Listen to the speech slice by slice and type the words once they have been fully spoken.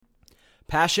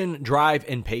Passion, drive,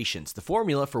 and patience. The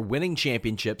formula for winning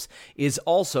championships is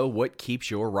also what keeps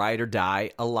your ride or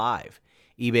die alive.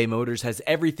 eBay Motors has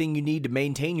everything you need to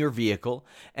maintain your vehicle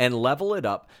and level it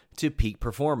up to peak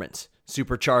performance.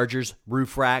 Superchargers,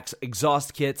 roof racks,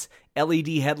 exhaust kits, LED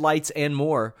headlights, and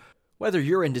more. Whether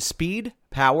you're into speed,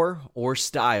 power, or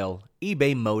style,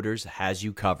 eBay Motors has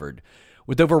you covered.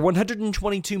 With over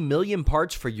 122 million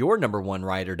parts for your number one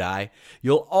ride or die,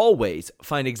 you'll always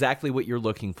find exactly what you're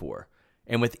looking for.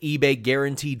 And with eBay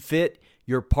Guaranteed Fit,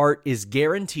 your part is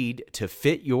guaranteed to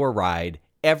fit your ride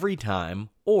every time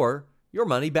or your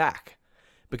money back.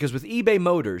 Because with eBay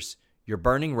Motors, you're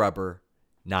burning rubber,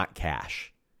 not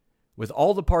cash. With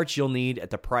all the parts you'll need at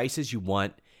the prices you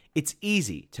want, it's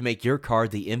easy to make your car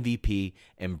the MVP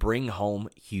and bring home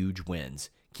huge wins.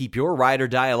 Keep your ride or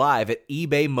die alive at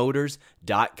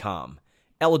ebaymotors.com.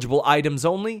 Eligible items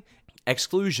only.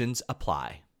 Exclusions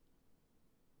apply.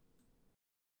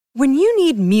 When you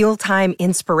need mealtime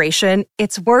inspiration,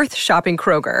 it's worth shopping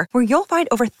Kroger, where you'll find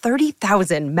over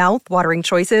 30,000 mouth-watering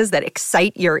choices that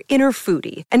excite your inner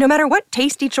foodie. And no matter what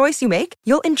tasty choice you make,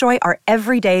 you'll enjoy our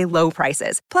everyday low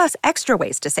prices, plus extra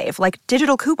ways to save, like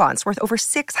digital coupons worth over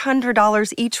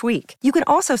 $600 each week. You can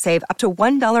also save up to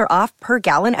 $1 off per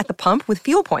gallon at the pump with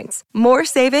fuel points. More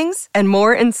savings and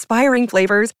more inspiring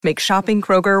flavors make shopping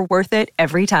Kroger worth it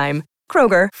every time.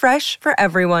 Kroger, fresh for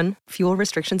everyone. Fuel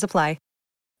restrictions apply.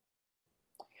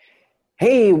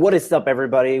 Hey, what is up,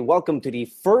 everybody? Welcome to the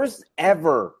first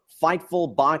ever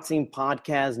Fightful Boxing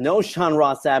podcast. No Sean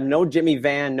Ross Sapp, no Jimmy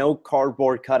Van, no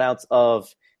cardboard cutouts of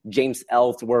James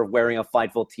Ellsworth wearing a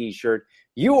Fightful t-shirt.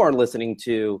 You are listening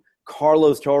to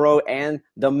Carlos Toro and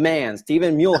the man,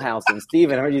 Steven Muehlhausen.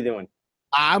 Steven, how are you doing?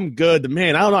 I'm good.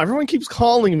 Man, I don't know. Everyone keeps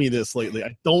calling me this lately.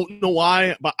 I don't know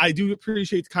why, but I do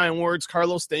appreciate the kind words.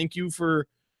 Carlos, thank you for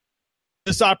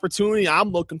this opportunity.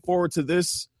 I'm looking forward to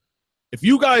this. If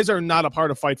you guys are not a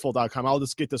part of Fightful.com, I'll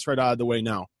just get this right out of the way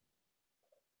now.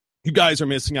 You guys are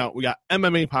missing out. We got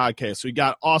MMA podcasts. We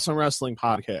got awesome wrestling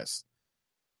podcasts.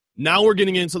 Now we're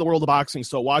getting into the world of boxing,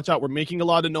 so watch out. We're making a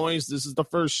lot of noise. This is the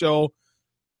first show.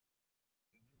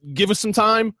 Give us some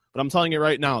time, but I'm telling you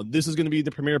right now, this is going to be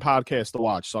the premier podcast to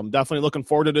watch. So I'm definitely looking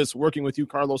forward to this, working with you,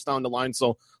 Carlos, down the line.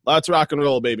 So let's rock and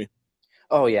roll, baby.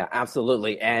 Oh, yeah,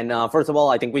 absolutely. And first of all,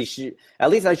 I think I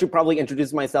should probably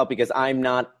introduce myself because I'm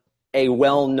not a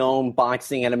well-known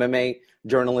boxing and MMA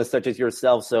journalist such as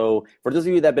yourself. So for those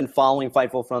of you that have been following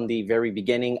Fightful from the very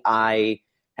beginning, I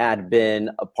had been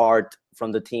a part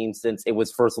from the team since it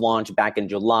was first launched back in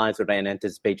July, sort of in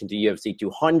anticipation to UFC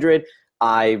 200.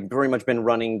 I've pretty much been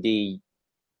running the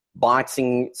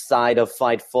boxing side of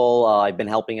Fightful. I've been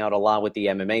helping out a lot with the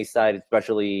MMA side,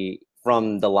 especially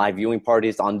from the live viewing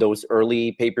parties on those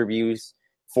early pay-per-views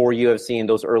for UFC and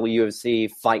those early UFC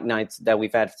fight nights that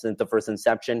we've had since the first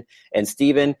inception. And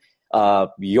Steven,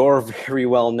 you're very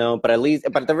well known, but at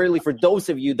the very least, for those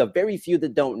of you, the very few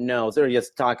that don't know, so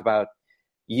just talk about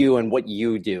you and what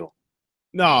you do.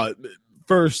 No,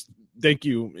 first, thank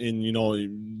you.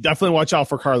 And, definitely watch out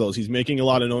for Carlos. He's making a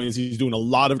lot of noise. He's doing a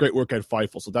lot of great work at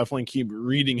Fightful. So definitely keep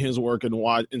reading his work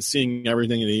and seeing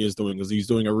everything that he is doing, because he's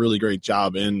doing a really great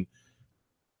job. And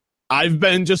I've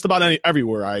been just about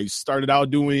everywhere. I started out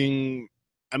doing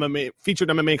featured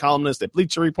MMA columnist at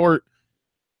Bleacher Report,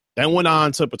 then went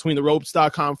on to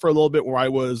BetweenTheRopes.com for a little bit, where I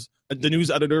was the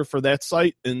news editor for that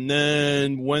site, and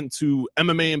then went to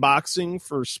MMA and boxing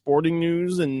for Sporting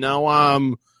News, and now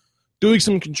I'm doing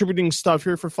some contributing stuff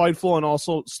here for Fightful, and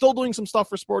also still doing some stuff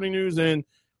for Sporting News and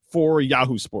for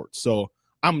Yahoo Sports. So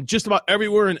I'm just about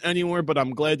everywhere and anywhere, but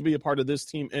I'm glad to be a part of this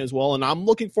team as well, and I'm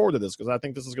looking forward to this because I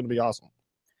think this is going to be awesome.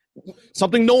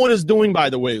 Something no one is doing, by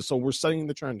the way, so we're setting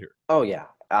the trend here. Oh, yeah.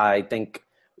 I think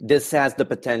this has the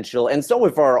potential, and so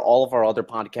with all of our other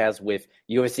podcasts with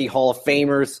UFC Hall of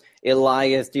Famers,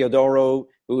 Elias Theodoro,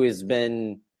 who has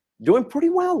been doing pretty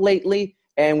well lately,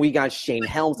 and we got Shane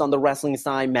Helms on the wrestling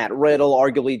side, Matt Riddle,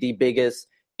 arguably the biggest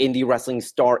indie wrestling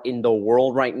star in the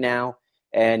world right now,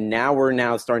 and now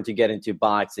we're starting to get into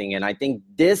boxing, and I think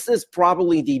this is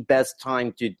probably the best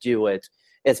time to do it,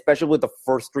 especially with the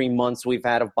first 3 months we've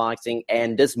had of boxing.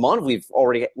 And this month we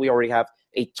already have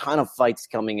a ton of fights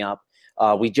coming up.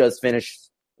 We just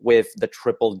finished with the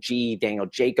Triple G Daniel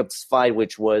Jacobs fight,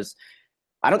 which was,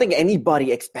 I don't think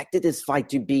anybody expected this fight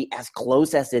to be as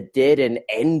close as it did and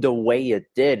end the way it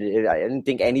did. I didn't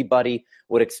think anybody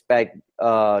would expect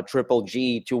Triple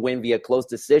G to win via close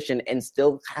decision, and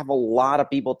still have a lot of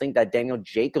people think that Daniel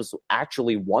Jacobs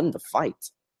actually won the fight.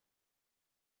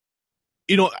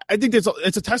 I think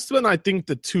it's a testament, I think,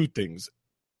 to two things.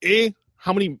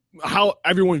 How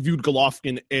everyone viewed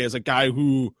Golovkin as a guy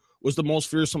who was the most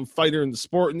fearsome fighter in the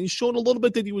sport, and he showed a little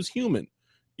bit that he was human.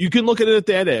 You can look at it at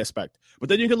that aspect. But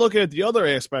then you can look at the other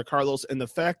aspect, Carlos, and the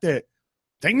fact that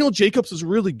Daniel Jacobs is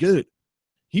really good.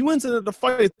 He wins into the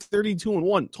fight at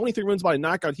 32-1, 23 wins by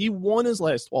knockout. He won his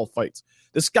last 12 fights.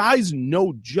 This guy's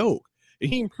no joke. And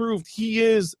he proved he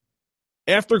is,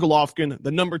 after Golovkin,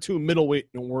 the number 2 middleweight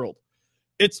in the world.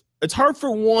 It's hard for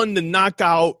one to knock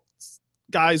out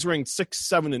guys ranked 6,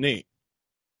 7, and 8.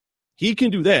 He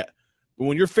can do that. But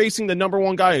when you're facing the number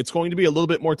 1 guy, it's going to be a little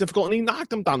bit more difficult. And he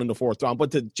knocked him down in the 4th round. But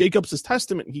to Jacobs'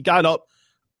 testament, he got up.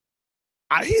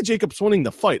 I had Jacobs winning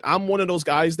the fight. I'm one of those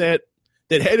guys that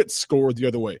had it scored the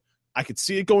other way. I could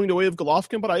see it going the way of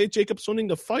Golovkin, but I had Jacobs winning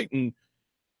the fight. And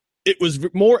it was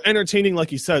more entertaining,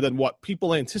 like you said, than what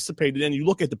people anticipated. And you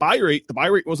look at the buy rate. The buy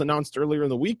rate was announced earlier in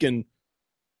the week, and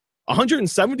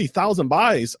 170,000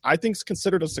 buys, I think, is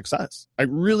considered a success. I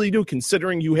really do,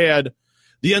 considering you had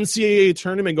the NCAA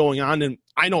tournament going on. And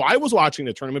I know I was watching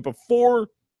the tournament before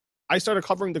I started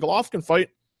covering the Golovkin fight.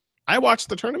 I watched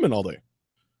the tournament all day.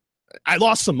 I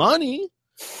lost some money,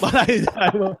 but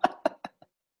I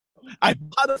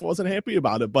wasn't happy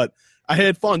about it, but I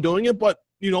had fun doing it. But,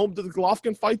 the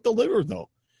Golovkin fight delivered, though.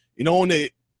 And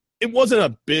it wasn't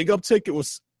a big uptick. It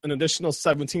was an additional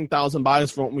 17,000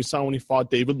 buys from what we saw when he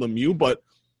fought David Lemieux, but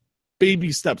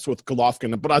baby steps with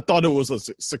Golovkin. But I thought it was a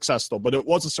success, though. But it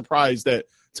was a surprise to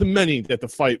many that the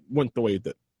fight went the way it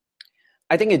did.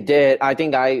 I think it did. I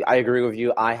think I agree with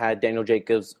you. I had Daniel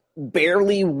Jacobs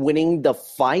barely winning the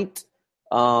fight.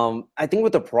 I think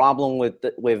what the problem with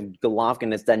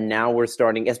Golovkin is that now we're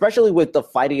starting, especially with the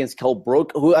fight against Kell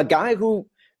Brook, a guy who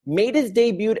made his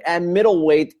debut at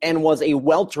middleweight and was a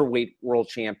welterweight world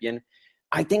champion.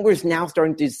 I think we're now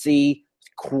starting to see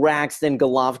cracks in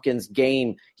Golovkin's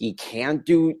game. He can't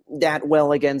do that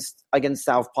well against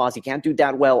southpaws. He can't do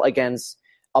that well against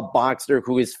a boxer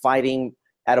who is fighting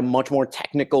at a much more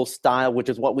technical style, which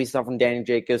is what we saw from Daniel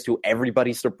Jacobs, to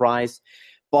everybody's surprise.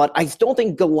 But I still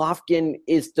think Golovkin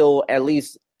is still, at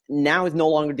least now, is no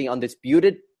longer the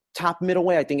undisputed top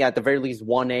middleweight. I think at the very least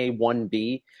 1A,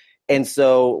 1B. And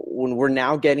so when we're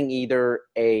now getting either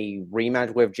a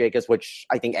rematch with Jacobs, which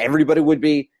I think everybody would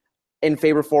be in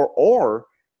favor for, or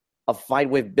a fight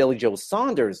with Billy Joe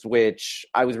Saunders, which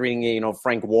I was reading,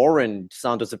 Frank Warren,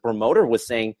 Saunders' promoter, was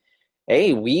saying,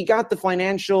 hey, we got the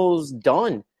financials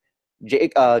done.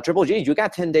 Triple G, you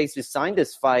got 10 days to sign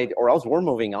this fight or else we're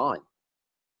moving on.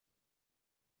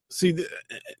 See,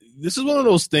 this is one of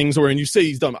those things where, and you say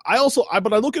he's done. But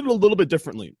I look at it a little bit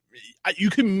differently. You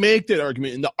can make that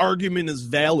argument, and the argument is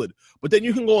valid. But then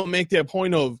you can go and make that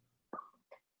point of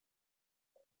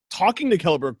talking to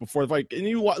Kell Brook before the fight, and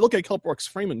you look at Kell Brook's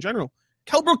frame in general.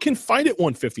 Kell Brook can fight at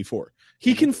 154.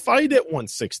 He can fight at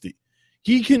 160.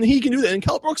 He can do that. And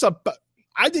Kell Brook's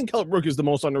I think Kell Brook is the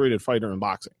most underrated fighter in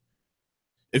boxing.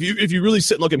 If you really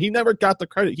sit and look at him, he never got the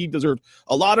credit he deserved.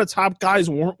 A lot of top guys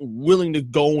weren't willing to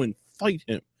go and fight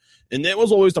him. And that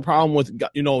was always the problem with,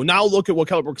 now look at what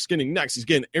Kell Brook's getting next. He's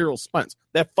getting Errol Spence.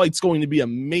 That fight's going to be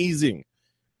amazing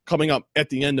coming up at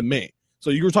the end of May. So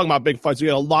you were talking about big fights. We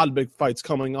got a lot of big fights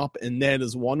coming up, and that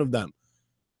is one of them.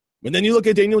 But then you look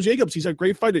at Daniel Jacobs. He's a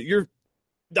great fighter.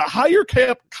 The higher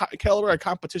caliber of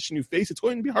competition you face, it's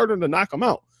going to be harder to knock him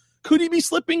out. Could he be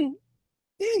slipping?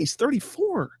 Yeah, he's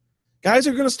 34. Guys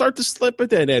are going to start to slip at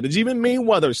that age. Even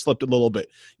Mayweather slipped a little bit.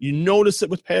 You notice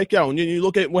it with Pacquiao, and you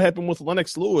look at what happened with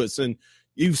Lennox Lewis, and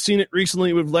you've seen it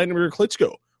recently with Vladimir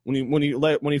Klitschko when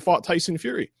he fought Tyson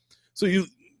Fury. So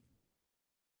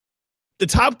the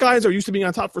top guys are used to being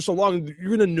on top for so long.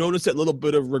 You're going to notice that little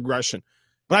bit of regression.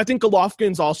 But I think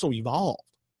Golovkin's also evolved.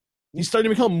 He's starting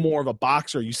to become more of a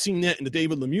boxer. You've seen that in the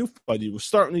David Lemieux fight. He was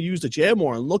starting to use the jab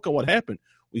more, and look at what happened.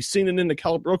 We've seen it in the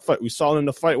Kell Brook fight. We saw it in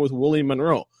the fight with Willie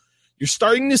Monroe. You're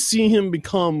starting to see him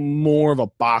become more of a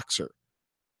boxer.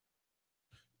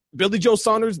 Billy Joe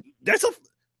Saunders,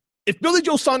 if Billy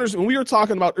Joe Saunders, when we were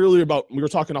talking off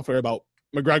air about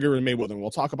McGregor and Mayweather, and we'll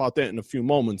talk about that in a few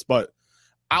moments, but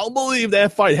I'll believe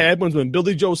that fight happens when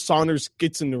Billy Joe Saunders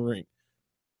gets in the ring.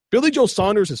 Billy Joe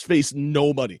Saunders has faced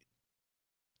nobody.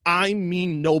 I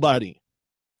mean nobody.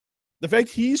 The fact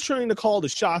he's trying to call the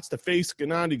shots to face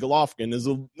Gennady Golovkin is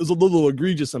a little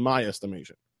egregious in my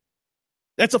estimation.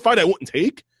 That's a fight I wouldn't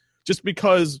take, just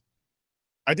because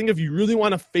I think if you really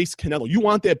want to face Canelo, you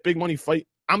want that big money fight,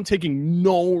 I'm taking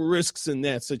no risks in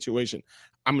that situation.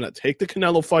 I'm going to take the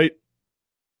Canelo fight.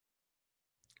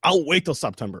 I'll wait till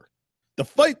September. The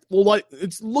fight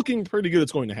it's looking pretty good.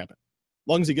 It's going to happen, as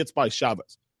long as he gets by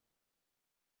Chavez.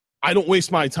 I don't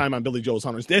waste my time on Billy Joe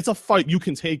Saunders. That's a fight you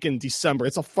can take in December.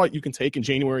 It's a fight you can take in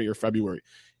January or February.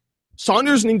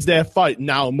 Saunders needs that fight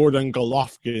now more than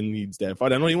Golovkin needs that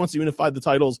fight. I know he wants to unify the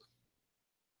titles,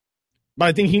 But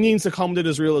I think he needs to come to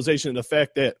this realization of the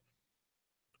fact that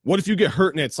what if you get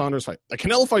hurt in that Saunders fight? The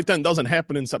Canelo fight then doesn't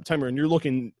happen in September, and you're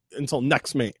looking until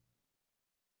next May.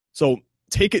 So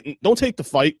take it. Don't take the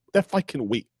fight. That fight can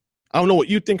wait. I don't know what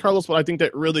you think, Carlos, but I think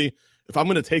that really, if I'm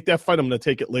going to take that fight, I'm going to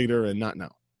take it later and not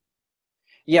now.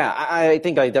 Yeah, I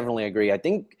think I definitely agree.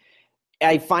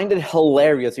 I find it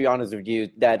hilarious, to be honest with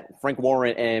you, that Frank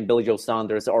Warren and Billy Joe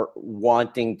Saunders are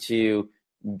wanting to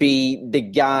be the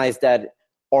guys that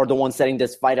are the ones setting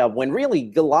this fight up, when really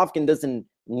Golovkin doesn't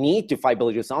need to fight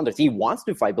Billy Joe Saunders. He wants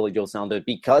to fight Billy Joe Saunders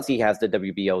because he has the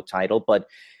WBO title. But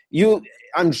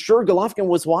I'm sure Golovkin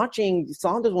was watching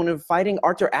Saunders when he was fighting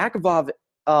Artur Akavov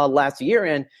last year,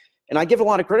 and I give a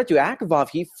lot of credit to Akavov.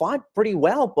 He fought pretty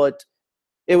well, but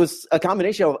it was a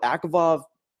combination of Akavov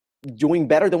doing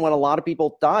better than what a lot of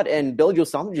people thought, and Billy Joe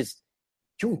Saunders just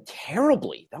doing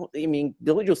terribly. I mean,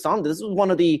 Billy Joe Saunders, this was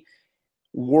one of the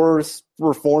worst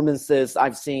performances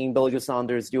I've seen Billy Joe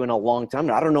Saunders do in a long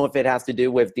time. I don't know if it has to do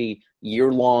with the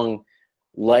year-long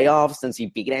layoff since he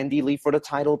beat Andy Lee for the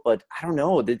title, but I don't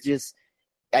know. It just,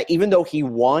 even though he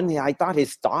won, I thought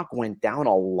his stock went down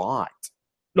a lot.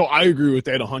 No, I agree with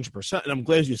that 100%, and I'm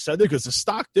glad you said that because the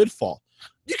stock did fall.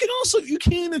 You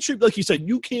can attribute, like you said,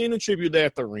 you can attribute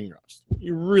that to ring rust.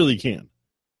 You really can.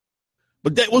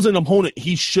 But that was an opponent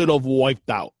he should have wiped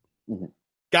out. Mm-hmm.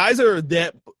 Guys that are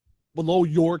that below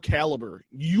your caliber,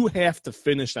 you have to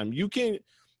finish them. You can't.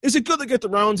 Is it good to get the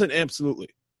rounds in? Absolutely.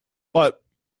 But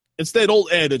it's that old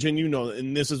adage, and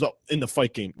and this is in the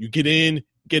fight game. You get in,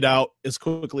 get out as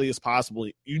quickly as possible.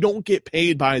 You don't get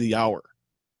paid by the hour.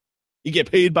 You get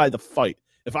paid by the fight.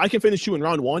 If I can finish you in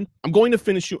round one, I'm going to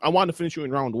finish you. I want to finish you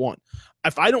in round one.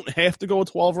 If I don't have to go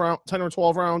 10 or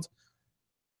 12 rounds,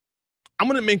 I'm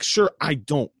going to make sure I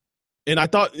don't. And I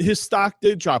thought his stock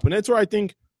did drop. And that's where I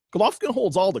think Golovkin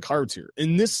holds all the cards here.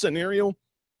 In this scenario,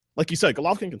 like you said,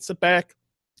 Golovkin can sit back,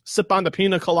 sip on the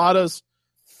pina coladas,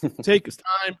 take his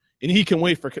time, and he can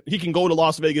go to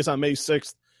Las Vegas on May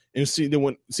 6th and see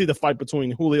the fight between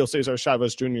Julio Cesar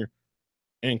Chavez Jr.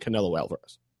 and Canelo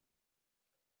Alvarez.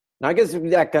 Now, I guess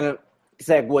that kind of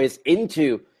segues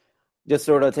into just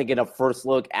sort of taking a first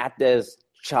look at this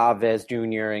Chavez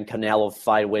Jr. and Canelo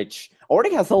fight, which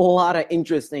already has a lot of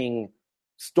interesting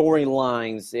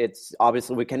storylines. It's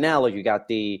obviously with Canelo, you got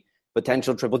the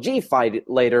potential Triple G fight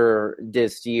later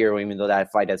this year, even though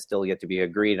that fight has still yet to be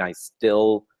agreed. And I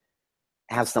still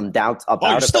have some doubts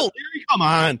about it. Come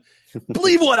on.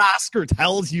 Believe what Oscar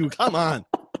tells you. Come on.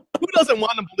 Who doesn't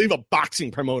want to believe a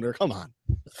boxing promoter? Come on.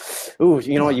 Ooh,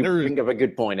 you bring up a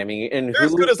good point. I mean, and they're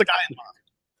as good as the guy in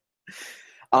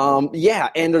the yeah,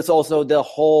 and there's also the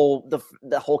whole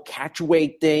catch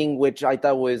weight thing, which I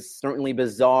thought was certainly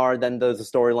bizarre. Then there's a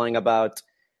storyline about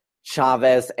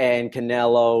Chavez and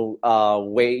Canelo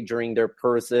wagering their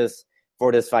purses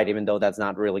for this fight, even though that's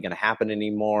not really going to happen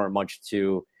anymore, much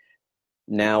to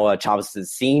now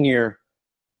Chavez's senior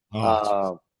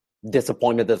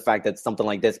disappointment, the fact that something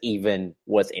like this even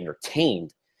was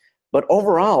entertained. But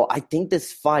overall, I think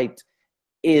this fight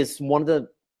is one of the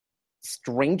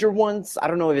stranger ones. I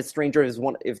don't know if it's stranger if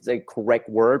it's a correct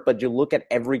word, but you look at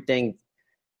everything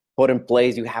put in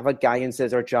place. You have a guy in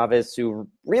Cesar Chavez who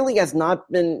really has not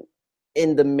been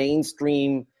in the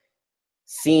mainstream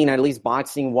scene, at least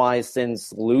boxing-wise,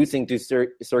 since losing to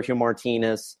Sergio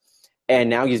Martinez. And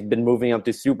now he's been moving up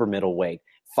to super middleweight.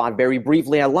 Fought very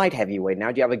briefly at light heavyweight.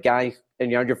 Now you have a guy,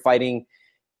 and now you're fighting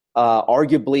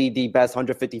arguably the best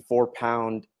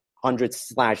 154-pound,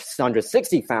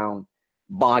 100/160-pound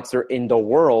boxer in the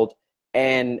world.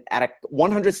 And at a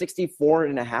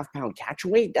 164.5-pound catch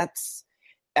weight, I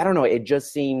don't know, it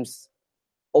just seems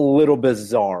a little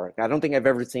bizarre. I don't think I've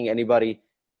ever seen anybody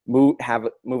move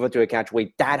up to a catch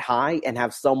weight that high and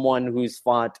have someone who's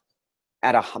fought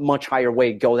at a much higher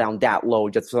weight go down that low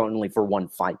just certainly for one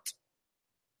fight.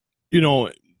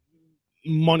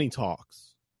 Money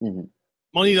talks. Mm-hmm.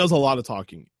 Money does a lot of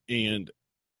talking. And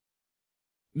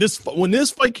when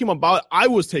this fight came about, I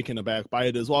was taken aback by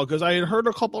it as well because I had heard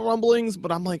a couple of rumblings,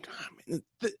 but I'm like,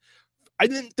 I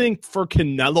didn't think for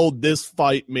Canelo this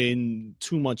fight made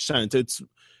too much sense. It's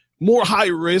more high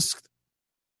risk.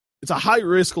 It's a high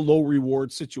risk, low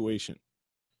reward situation.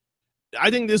 I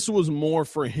think this was more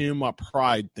for him a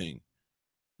pride thing.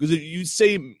 Because if you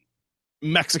say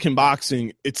Mexican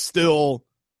boxing, it's still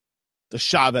the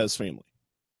Chavez family.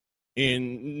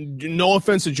 And no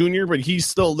offense to Junior, but he's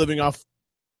still living off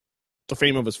the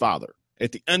fame of his father.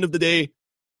 At the end of the day,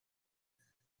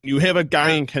 you have a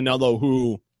guy in Canelo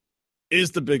who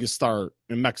is the biggest star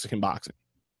in Mexican boxing.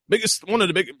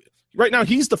 Right now,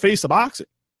 he's the face of boxing.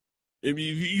 If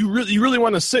you really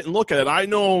want to sit and look at it, I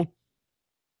know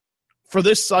for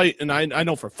this site, and I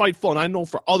know for Fightful, and I know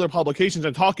for other publications,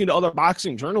 and talking to other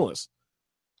boxing journalists,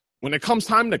 when it comes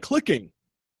time to clicking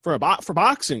for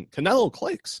boxing, Canelo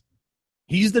clicks.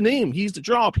 He's the name. He's the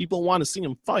draw. People want to see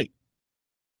him fight.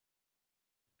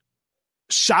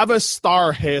 Chavez'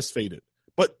 star has faded,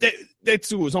 but that's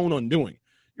to his own undoing.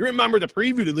 You remember the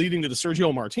preview leading to the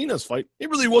Sergio Martinez fight? He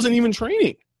really wasn't even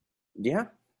training. Yeah.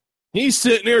 He's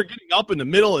sitting there getting up in the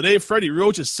middle of the day. Freddie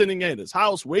Roach is sitting at his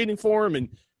house waiting for him, and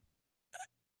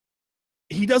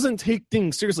he doesn't take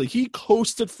things seriously. He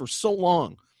coasted for so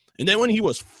long. And then when he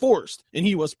was forced and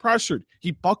he was pressured,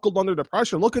 he buckled under the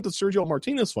pressure. Look at the Sergio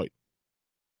Martinez fight.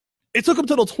 It took him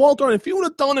to the 12th round. If he would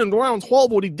have done in round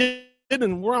 12 what he did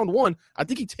in round 1, I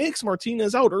think he takes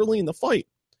Martinez out early in the fight.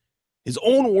 His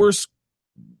own worst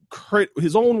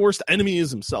enemy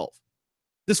is himself.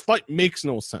 This fight makes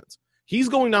no sense. He's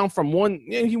going down from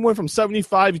he went from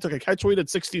 75. He took a catch weight at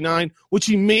 69, which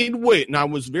he made weight. And I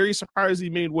was very surprised he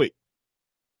made weight.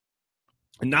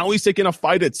 And now he's taking a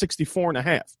fight at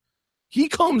 64.5. He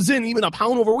comes in even a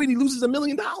pound overweight. He loses $1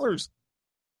 million.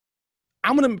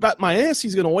 I'm going to bet my ass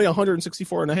he's going to weigh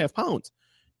 164.5 pounds.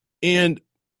 And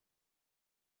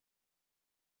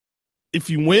if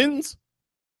he wins,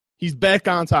 he's back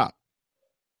on top.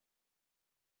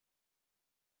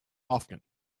 Golovkin.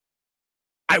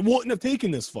 I wouldn't have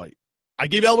taken this fight. I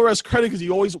gave Alvarez credit because he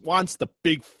always wants the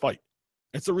big fight.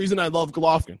 That's the reason I love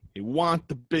Golovkin. He wants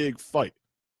the big fight.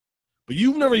 But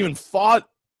you've never even fought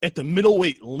at the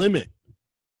middleweight limit,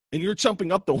 and you're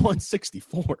jumping up to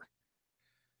 164.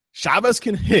 Chavez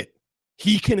can hit.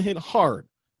 He can hit hard.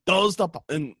 Does the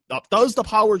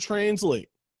power translate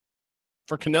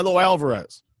for Canelo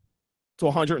Alvarez to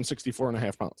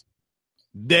 164.5 pounds?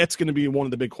 That's going to be one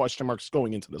of the big question marks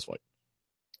going into this fight.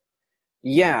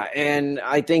 Yeah, and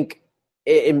I think,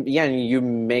 you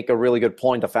make a really good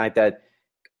point, the fact that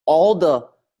all the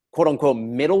quote-unquote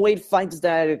middleweight fights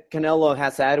that Canelo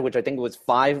has had, which I think was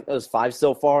five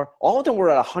so far, all of them were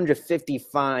at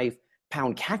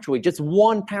 155-pound catch weight, just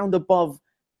 1 pound above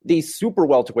the super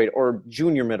welterweight or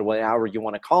junior middleweight, however you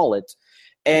want to call it.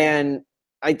 And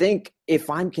I think if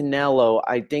I'm Canelo,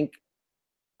 I think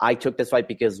I took this fight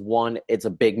because, one, it's a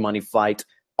big money fight.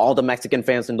 All the Mexican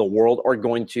fans in the world are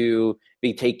going to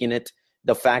be taking it.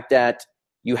 The fact that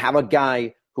you have a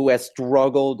guy who has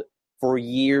struggled for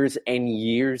years and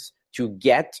years to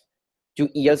get to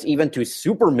even to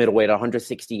super middleweight,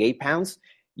 168 pounds,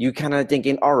 you kind of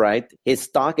thinking, all right, his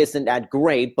stock isn't that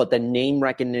great, but the name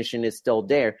recognition is still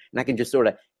there. And I can just sort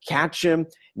of catch him,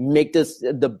 make this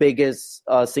the biggest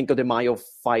Cinco de Mayo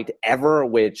fight ever,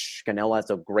 which Canelo has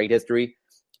a great history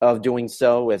of doing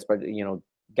so.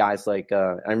 Guys like,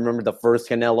 I remember the first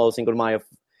Canelo Cinco de Mayo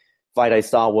fight I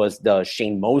saw was the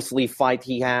Shane Mosley fight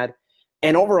he had.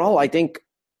 And overall, I think,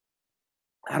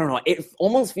 I don't know, it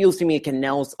almost feels to me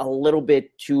Canelo's a little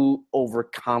bit too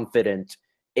overconfident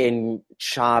in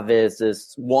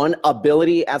Chavez's, one,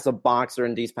 ability as a boxer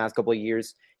in these past couple of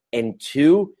years, and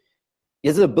two,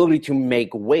 his ability to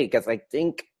make weight. Because I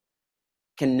think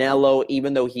Canelo,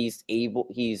 even though he's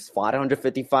fought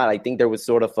 155, I think there was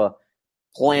sort of a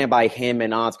plan by him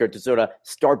and Oscar to sort of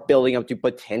start building up to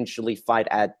potentially fight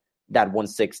at that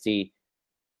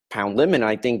 160-pound limit. And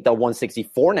I think the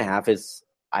 164.5 is,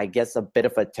 I guess, a bit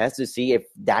of a test to see if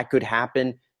that could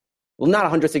happen. Well, not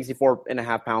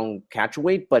 164.5-pound catch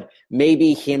weight, but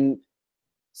maybe him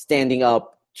standing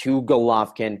up to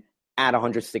Golovkin at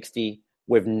 160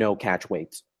 with no catch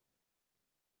weights.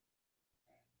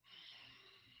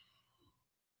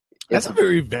 That's a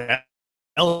very valid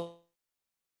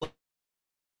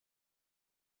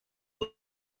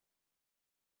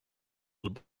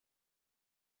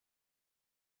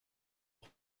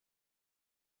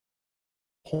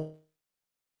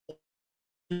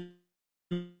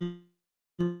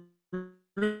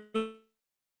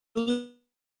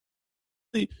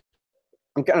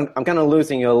I'm kind of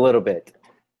losing you a little bit.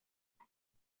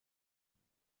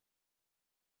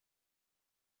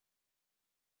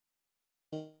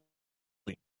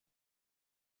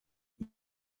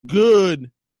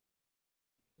 Good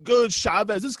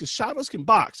Chavez is because Chavez can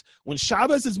box. When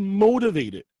Chavez is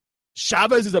motivated,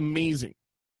 Chavez is amazing.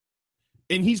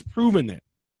 And he's proven that.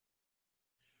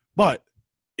 But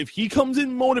if he comes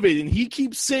in motivated and he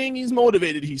keeps saying he's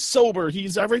motivated, he's sober,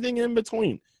 he's everything in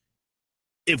between.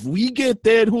 If we get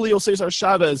that Julio Cesar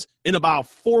Chavez in about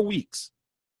 4 weeks,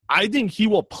 I think he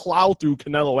will plow through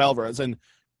Canelo Alvarez, and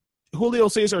Julio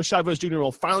Cesar Chavez Jr.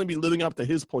 will finally be living up to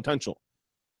his potential.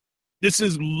 This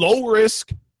is low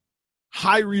risk,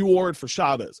 high reward for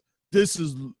Chavez.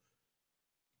 Canelo's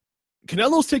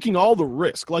taking all the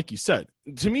risk, like you said.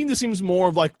 To me, this seems more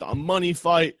of like a money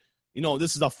fight.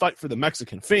 This is a fight for the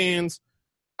Mexican fans.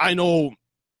 I know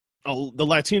the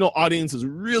Latino audience is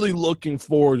really looking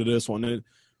forward to this one. And,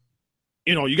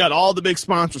 you got all the big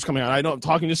sponsors coming out. I know I'm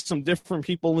talking to some different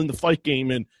people in the fight game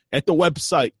and at the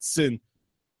websites, and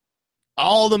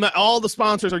all the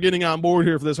sponsors are getting on board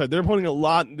here for this fight. They're putting a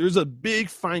lot. There's a big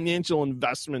financial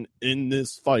investment in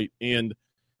this fight, and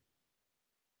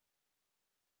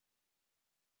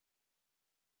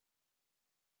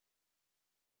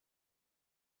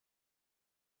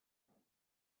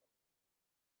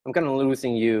I'm kind of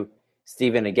losing you,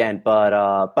 Steven, again.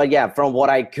 But yeah, from what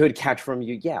I could catch from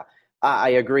you, yeah, I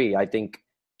agree. I think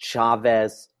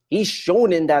Chavez, he's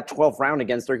shown in that 12th round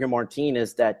against Sergio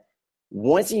Martinez that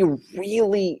once he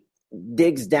really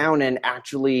digs down and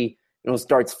actually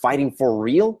starts fighting for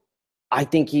real, I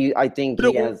think he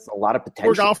has a lot of potential.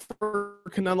 Work out for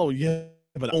Canelo, yeah,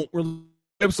 but I don't really.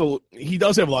 Absolutely, he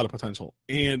does have a lot of potential,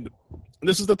 and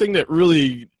this is the thing that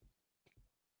really.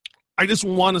 I just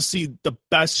want to see the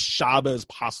best Chavez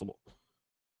possible.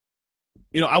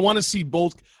 I want to see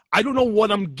both. I don't know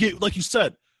what I'm getting. Like you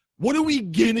said, what are we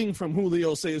getting from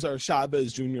Julio Cesar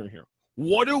Chavez Jr. here?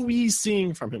 What are we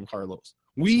seeing from him, Carlos?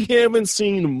 We haven't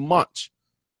seen much.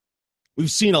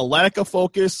 We've seen a lack of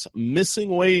focus, missing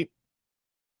weight.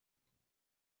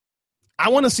 I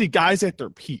want to see guys at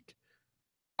their peak.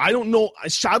 I don't know.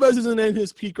 Chavez isn't at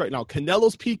his peak right now.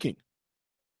 Canelo's peaking.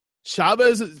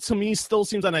 Chavez, to me, still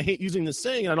seems, and I hate using this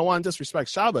saying, and I don't want to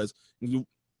disrespect Chavez.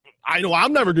 I know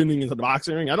I'm never getting into the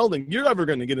boxing ring. I don't think you're ever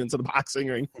going to get into the boxing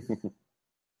ring.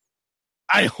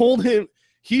 I hold him.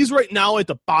 He's right now at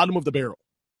the bottom of the barrel.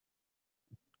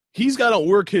 He's got to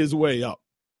work his way up.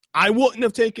 I wouldn't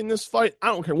have taken this fight. I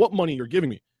don't care what money you're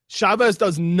giving me. Chavez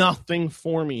does nothing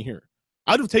for me here.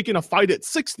 I'd have taken a fight at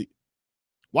 60.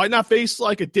 Why not face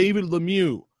like a David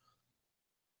Lemieux?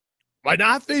 Why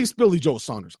not face Billy Joe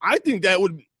Saunders? I think that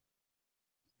would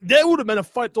have been a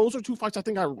fight. Those are two fights I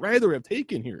think I'd rather have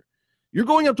taken here. You're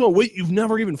going up to a weight you've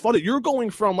never even fought at. You're going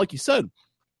from, like you said,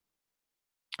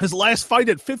 his last fight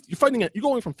at 50. You're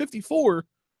going from 54.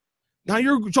 Now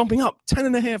you're jumping up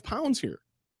 10.5 pounds here.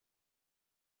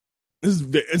 This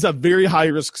is a very high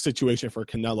risk situation for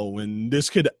Canelo, and this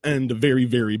could end very,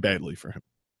 very badly for him.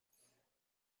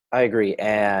 I agree,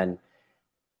 and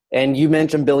you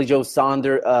mentioned Billy Joe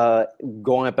Saunders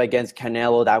going up against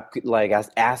Canelo. That could,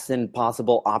 as an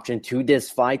possible option to this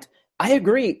fight. I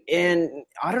agree, and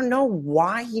I don't know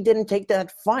why he didn't take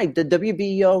that fight. The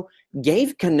WBO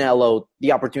gave Canelo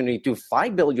the opportunity to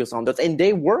fight Billy Joe Saunders, and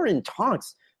they were in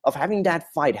talks of having that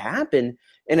fight happen.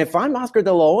 And if I'm Oscar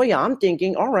De La Hoya, I'm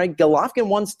thinking, all right, Golovkin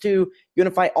wants to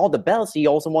unify all the belts. He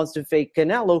also wants to face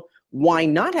Canelo. Why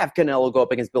not have Canelo go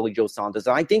up against Billy Joe Saunders?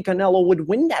 I think Canelo would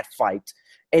win that fight.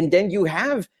 And then you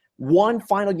have one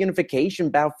final unification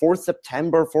bout for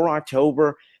September, for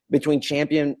October, between the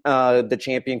champion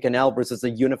Canelo versus a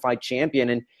unified champion.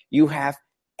 And you have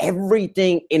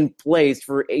everything in place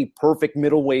for a perfect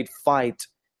middleweight fight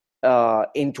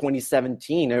in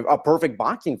 2017, a perfect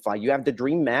boxing fight. You have the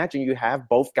dream match, and you have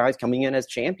both guys coming in as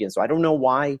champions. So I don't know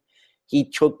why he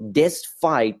took this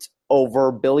fight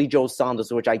over Billy Joe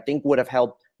Saunders, which I think would have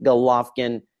helped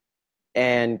Golovkin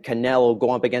and Canelo go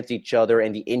up against each other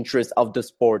and the interest of the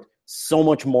sport so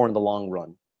much more in the long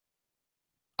run.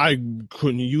 I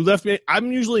couldn't. You left me.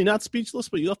 I'm usually not speechless,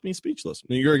 but you left me speechless.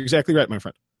 You're exactly right, my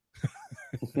friend.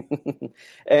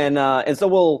 and so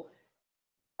we'll,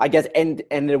 I guess, end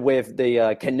it with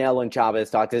the Canelo and Chavez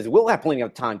talk, because we'll have plenty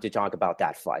of time to talk about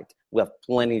that fight. We'll have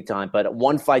plenty of time. But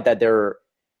one fight that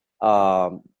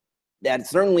that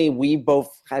certainly we both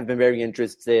have been very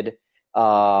interested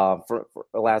for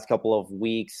the last couple of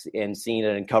weeks in seeing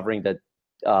it and covering the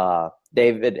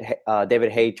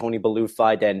David Haye, Tony Bellew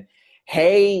fight. And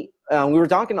Haye, we were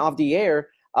talking off the air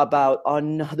about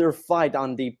another fight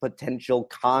on the potential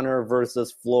Conor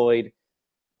versus Floyd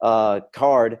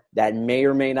card that may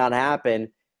or may not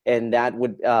happen, and that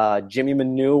would Jimmy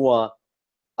Manuwa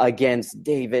against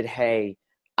David Haye.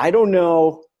 I don't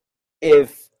know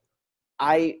if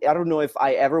I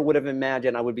ever would have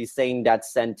imagined I would be saying that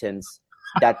sentence,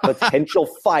 that potential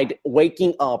fight,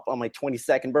 waking up on my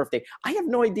 22nd birthday. I have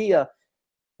no idea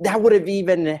that would have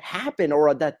even happened,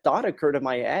 or that thought occurred in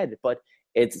my head, but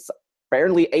it's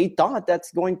apparently a thought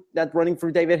that's running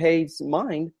through David Haye's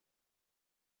mind.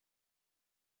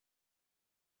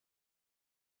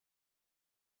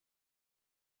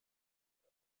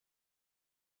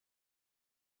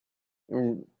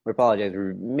 We apologize.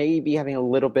 We may be having a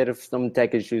little bit of some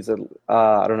tech issues. I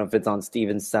don't know if it's on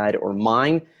Steven's side or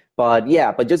mine, but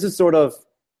yeah. But just to sort of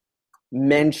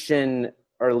mention,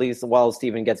 or at least while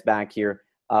Steven gets back here,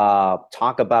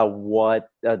 talk about what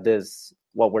this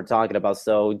what we're talking about.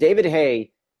 So David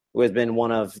Haye, who has been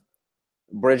one of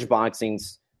British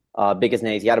boxing's biggest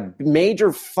names, he had a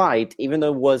major fight, even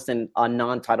though it was a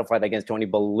non-title fight against Tony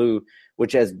Bellew,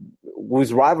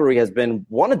 whose rivalry has been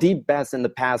one of the best in the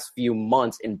past few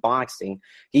months in boxing.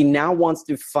 He now wants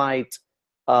to fight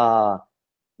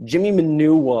Jimmy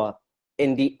Manuwa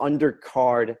in the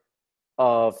undercard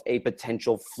of a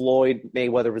potential Floyd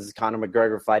Mayweather versus Conor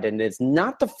McGregor fight. And it's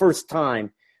not the first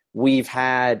time we've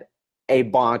had a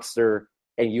boxer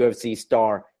and UFC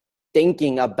star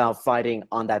thinking about fighting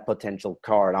on that potential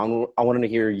card. I wanted to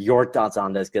hear your thoughts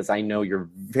on this because I know you're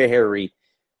very,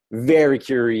 very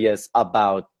curious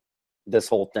about this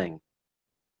whole thing.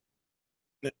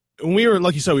 We were,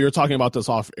 like you said, we were talking about this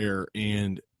off air,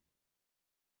 and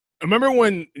I remember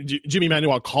when Jimmy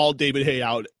Manuwa called David Haye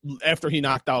out after he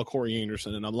knocked out Corey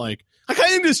Anderson, and I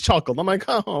kind of just chuckled. I'm like,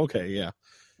 oh, okay, yeah.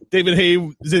 David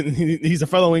Haye, he's a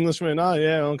fellow Englishman. Oh,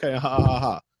 yeah, okay, ha, ha,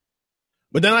 ha.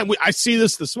 But then I see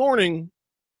this morning,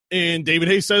 and David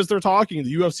Haye says they're talking.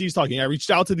 The UFC's talking. I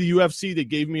reached out to the UFC. They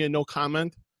gave me a no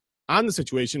comment on the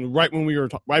situation. Right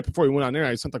before we went on there,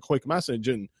 I sent a quick message,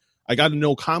 and I got a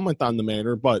no comment on the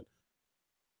matter. But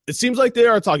it seems like they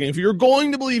are talking. If you're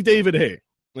going to believe David Haye,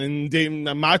 and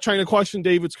I'm not trying to question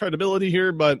David's credibility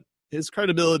here, but his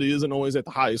credibility isn't always at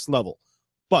the highest level.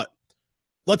 But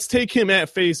let's take him at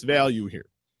face value here.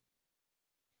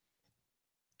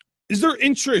 Is there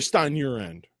interest on your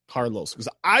end, Carlos? Because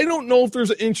I don't know if there's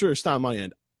an interest on my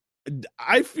end.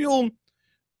 I feel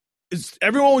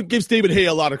everyone gives David Haye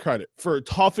a lot of credit for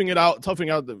toughing out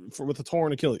with a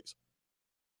torn Achilles.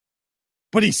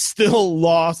 But he still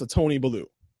lost to Tony Bellew.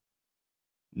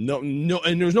 No,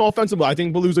 and there's no offense to Bellew. I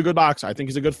think Bellew's a good boxer. I think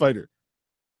he's a good fighter.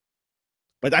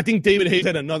 But I think David Haye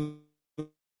had another.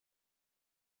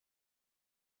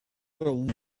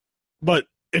 But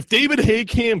if David Haye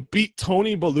can't beat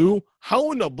Tony Bellew,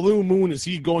 how in the blue moon is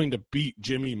he going to beat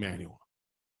Jimmy Manuwa?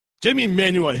 Jimmy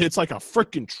Manuwa hits like a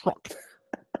freaking truck.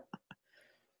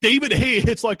 David Haye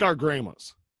hits like our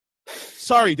grandmas.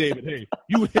 Sorry, David Haye.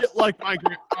 You hit like our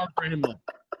grandma.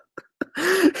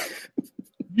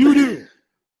 You do.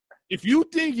 If you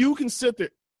think you can sit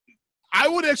there, I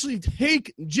would actually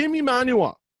take Jimmy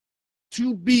Manuwa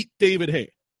to beat David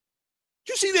Haye. Did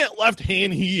you see that left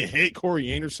hand he hit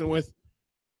Corey Anderson with?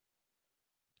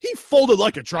 He folded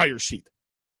like a dryer sheet.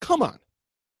 Come on.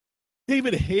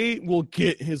 David Haye will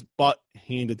get his butt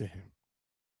handed to him.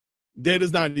 That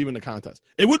is not even a contest.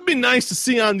 It would be nice to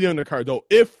see on the undercard, though,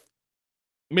 if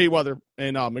Mayweather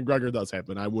and McGregor does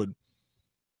happen. I would.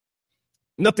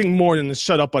 Nothing more than to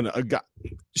shut up on a guy.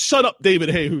 Shut up, David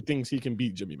Haye, who thinks he can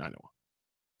beat Jimmy Manuwa.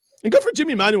 And good for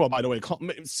Jimmy Manuwa, by the way.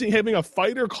 Having a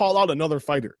fighter call out another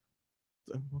fighter.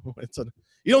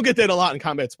 You don't get that a lot in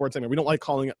combat sports. I mean,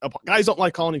 guys don't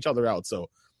like calling each other out. So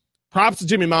props to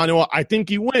Jimmy Manuwa. I think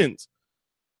he wins.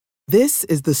 This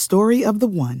is the story of the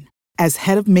one. As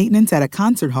head of maintenance at a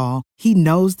concert hall, he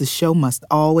knows the show must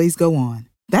always go on.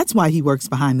 That's why he works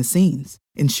behind the scenes,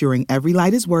 ensuring every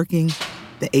light is working,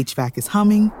 the HVAC is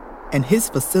humming, and his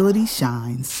facility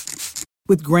shines.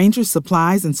 With Grainger's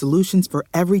supplies and solutions for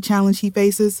every challenge he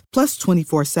faces, plus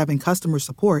 24/7 customer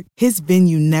support, his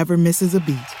venue never misses a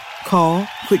beat. Call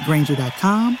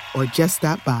quickgrainger.com or just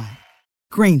stop by.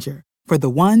 Grainger, for the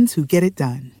ones who get it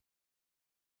done.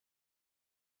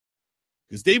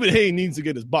 Because David Haye needs to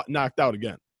get his butt knocked out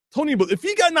again. If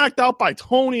he got knocked out by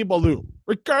Tony Bellew,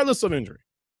 regardless of injury,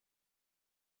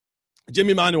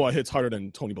 Jimmy Manuwa hits harder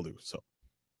than Tony Bellew. So,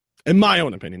 in my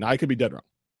own opinion, I could be dead wrong.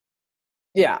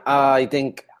 Yeah, I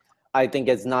think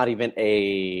it's not even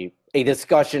a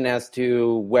discussion as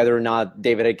to whether or not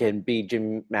David Haye can beat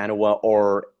Jimmy Manuwa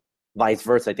or vice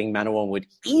versa. I think Manuwa would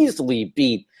easily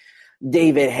beat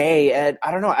David Haye. And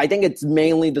I don't know. I think it's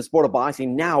mainly the sport of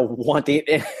boxing now wanting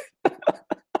it.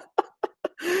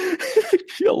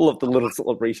 I love the little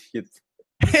celebrations.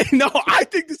 No, I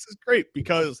think this is great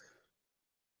because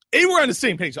we're on the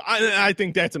same page. I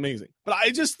think that's amazing. But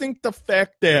I just think the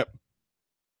fact that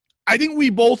I think we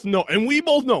both know, and we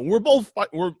both know,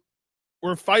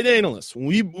 we're fight analysts.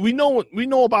 We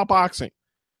know about boxing.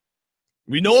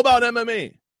 We know about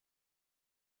MMA.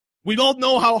 We both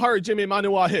know how hard Jimmy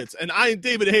Manuwa hits, and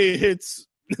David Haye hits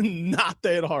not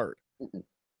that hard.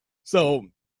 So,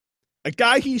 a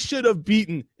guy he should have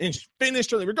beaten and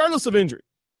finished early, regardless of injury.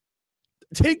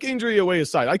 Take injury away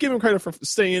aside. I give him credit for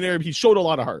staying in there. He showed a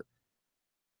lot of heart.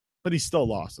 But he still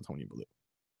lost to Tony Bellew.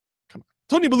 Come on.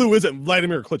 Tony Bellew isn't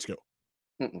Vladimir Klitschko.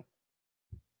 Mm-mm.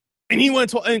 And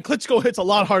and Klitschko hits a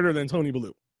lot harder than Tony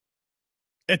Bellew.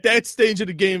 At that stage of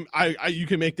the game, you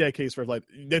can make that case for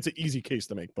that's an easy case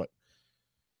to make. But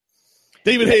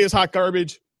David Haye is hot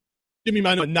garbage. Jimmy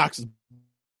Manuwa knocks his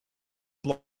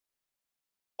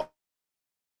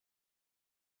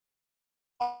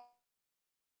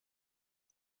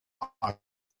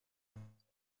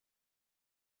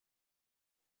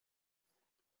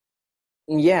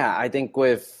Yeah, I think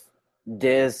with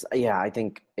this, I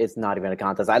think it's not even a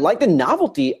contest. I like the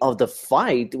novelty of the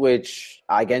fight, which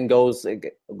again goes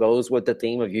with the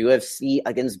theme of UFC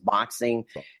against boxing,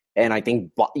 and I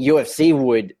think UFC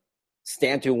would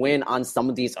stand to win on some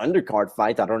of these undercard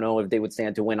fights. I don't know if they would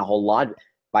stand to win a whole lot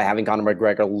by having Conor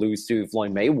McGregor lose to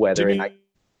Floyd Mayweather,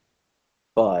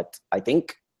 but I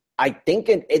think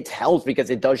it helps because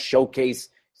it does showcase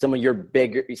some of your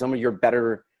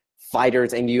better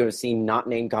fighters in UFC not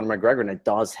named Conor McGregor, and it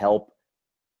does help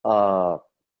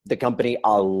the company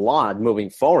a lot moving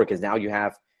forward because now you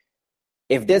have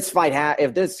if this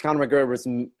Conor McGregor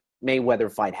versus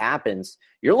Mayweather fight happens,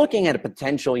 you're looking at a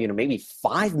potential, maybe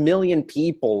 5 million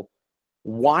people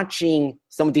watching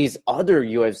some of these other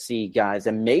UFC guys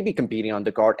and maybe competing on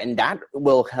the card, and that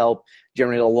will help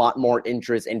generate a lot more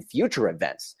interest in future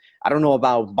events. I don't know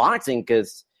about boxing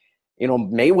because,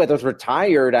 Mayweather's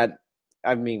retired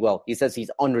he says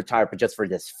he's unretired, but just for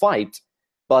this fight.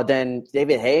 But then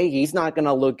David Haye, he's not going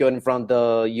to look good in front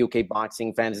of the UK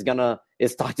boxing fans.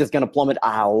 His stock is going to plummet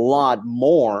a lot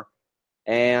more.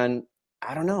 And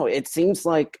I don't know. It seems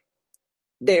like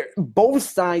both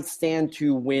sides stand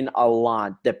to win a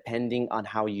lot depending on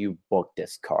how you book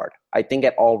this card. I think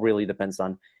it all really depends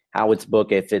on how it's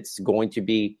booked. If it's going to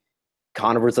be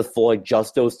Conor versus Floyd,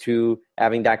 just those two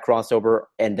having that crossover,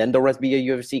 and then the rest be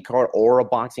a UFC card or a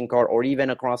boxing card or even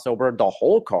a crossover, the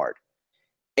whole card.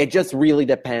 It just really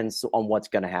depends on what's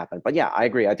going to happen. But yeah, I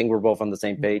agree. I think we're both on the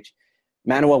same page.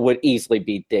 Manuel would easily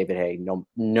beat David Haye.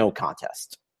 No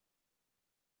contest.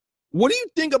 What do you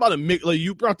think about a mix? Like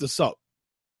you brought this up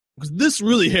because this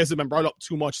really hasn't been brought up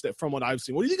too much that from what I've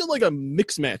seen. What do you think of like a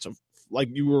mixed match of like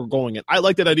you were going in? I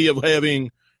like that idea of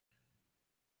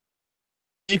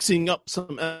mixing up some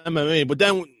MMA, but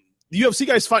then the UFC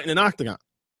guys fighting in an octagon.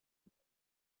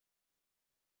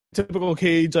 Typical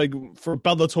cage like for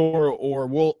Bellator or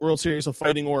World Series of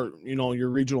Fighting or, your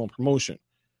regional promotion.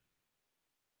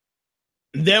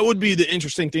 That would be the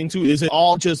interesting thing too. Is it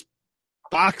all just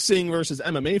boxing versus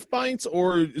MMA fights,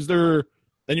 or is there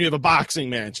then you have a boxing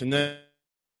match and then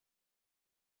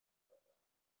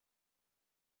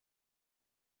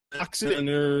boxing and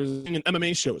there's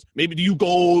MMA shows? Maybe do you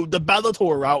go the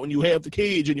Bellator route and you have the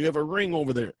cage and you have a ring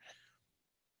over there?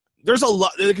 There's a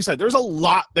lot, like I said, there's a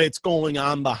lot that's going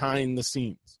on behind the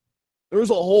scenes. There's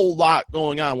a whole lot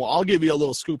going on. Well, I'll give you a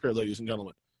little scoop here, ladies and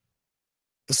gentlemen.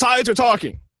 The sides are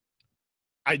talking.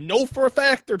 I know for a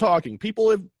fact they're talking.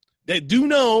 People that do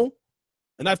know,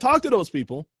 and I've talked to those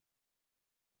people.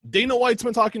 Dana White's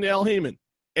been talking to Al Heyman.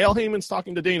 Al Heyman's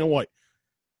talking to Dana White.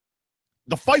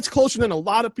 The fight's closer than a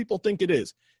lot of people think it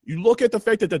is. You look at the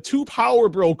fact that the two power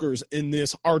brokers in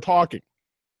this are talking.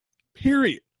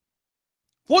 Period.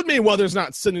 Floyd Mayweather's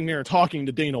not sitting there talking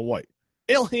to Dana White.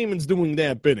 Al Heyman's doing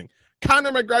that bidding.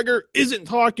 Conor McGregor isn't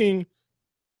talking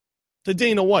to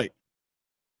Dana White.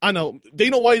 I know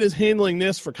Dana White is handling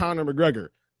this for Conor McGregor.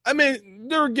 I mean,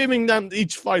 they're giving them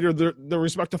each fighter the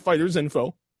respective fighters'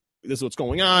 info. This is what's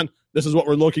going on. This is what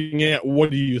we're looking at. What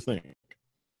do you think?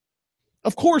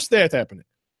 Of course that's happening.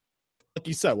 Like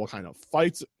you said, what kind of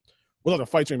fights? What other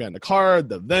fights are going to be on the card?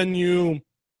 The venue?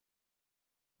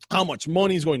 How much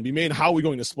money is going to be made? How are we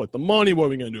going to split the money? What are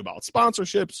we going to do about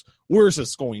sponsorships? Where is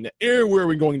this going to air? Where are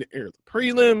we going to air the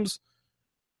prelims?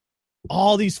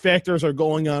 All these factors are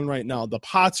going on right now. The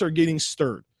pots are getting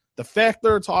stirred. The fact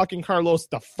they're talking, Carlos,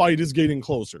 the fight is getting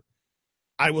closer.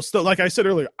 I will still, like I said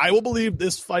earlier, I will believe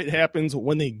this fight happens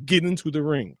when they get into the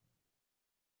ring.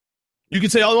 You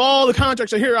could say, oh, the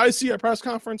contracts are here. I see a press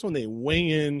conference when they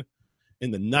weigh in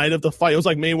the night of the fight. It was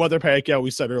like Mayweather-Pacquiao,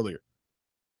 we said earlier.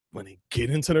 When they get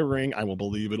into the ring, I will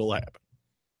believe it'll happen.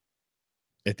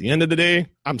 At the end of the day,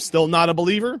 I'm still not a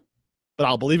believer, but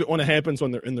I'll believe it when it happens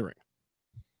when they're in the ring.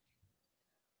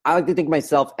 I like to think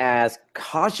myself as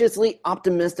cautiously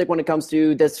optimistic when it comes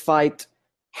to this fight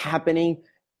happening.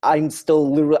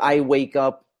 I wake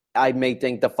up, I may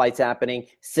think the fight's happening.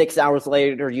 6 hours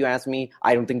later, you ask me,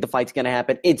 I don't think the fight's going to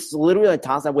happen. It's literally a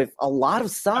toss-up with a lot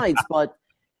of sides, but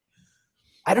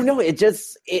I don't know.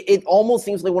 It almost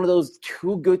seems like one of those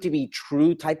too good to be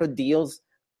true type of deals,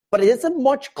 but it isn't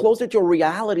much closer to a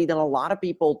reality than a lot of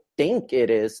people think it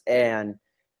is. And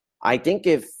I think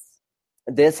if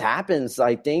this happens,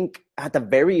 I think at the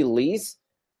very least,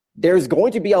 there's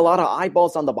going to be a lot of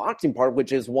eyeballs on the boxing part,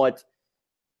 which is what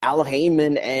Al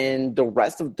Heyman and the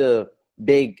rest of the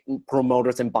big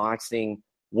promoters in boxing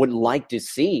would like to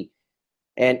see.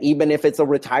 And even if it's a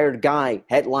retired guy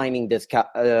headlining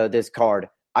this card,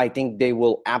 I think they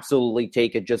will absolutely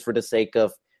take it just for the sake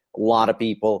of a lot of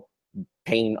people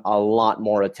paying a lot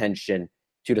more attention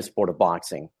to the sport of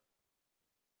boxing.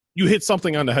 You hit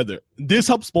something on the head there. This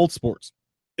helps both sports.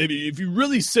 if you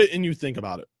really sit and you think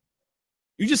about it,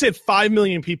 you just had 5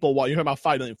 million people. You're talking about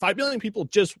 5 million. 5 million people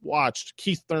just watched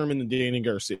Keith Thurman and Danny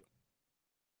Garcia.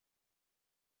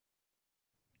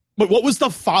 But what was the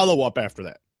follow-up after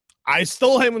that? I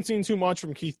still haven't seen too much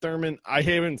from Keith Thurman. I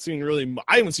haven't seen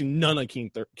none of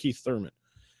Keith Thurman.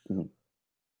 Mm-hmm.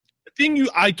 The thing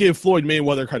I give Floyd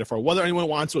Mayweather credit for, whether anyone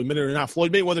wants to admit it or not,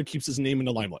 Floyd Mayweather keeps his name in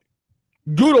the limelight.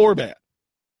 Good or bad.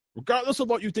 Regardless of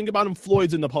what you think about him,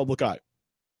 Floyd's in the public eye.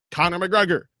 Conor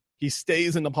McGregor, he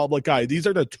stays in the public eye. These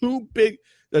are the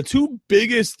two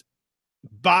biggest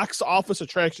box office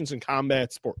attractions in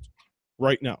combat sports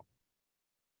right now.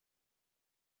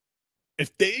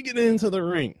 If they get into the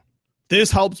ring,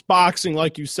 this helps boxing,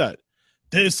 like you said.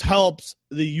 This helps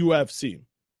the UFC.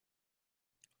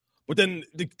 But then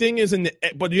the thing is,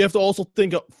 but you have to also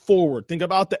think forward. Think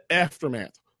about the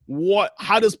aftermath.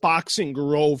 How does boxing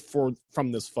grow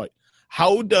from this fight?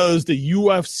 How does the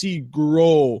UFC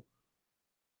grow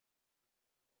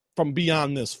from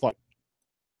beyond this fight?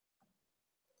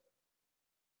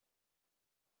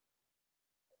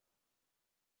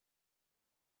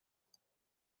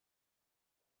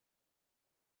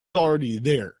 Already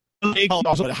there.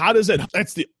 How does it?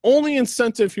 That's the only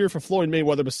incentive here for Floyd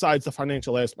Mayweather besides the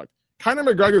financial aspect. Conor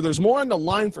McGregor, there's more on the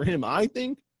line for him, I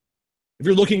think. If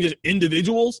you're looking at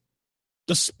individuals,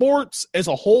 the sports as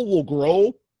a whole will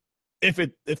grow if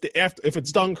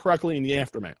it's done correctly in the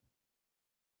aftermath.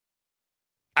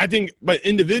 I think, but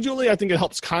individually, I think it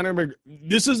helps Conor McGregor.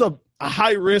 This is a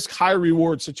high risk, high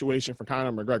reward situation for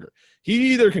Conor McGregor.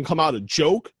 He either can come out a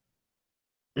joke,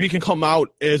 or he can come out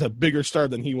as a bigger star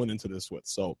than he went into this with.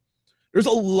 So there's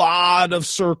a lot of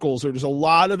circles, or there's a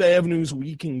lot of avenues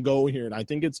we can go here. And I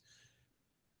think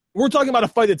we're talking about a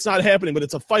fight that's not happening, but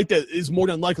it's a fight that is more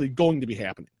than likely going to be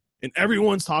happening. And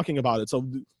everyone's talking about it. So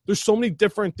there's so many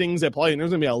different things at play, and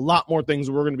there's going to be a lot more things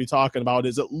we're going to be talking about.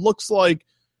 It looks like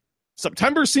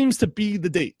September seems to be the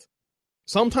date.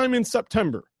 Sometime in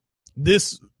September.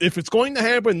 If it's going to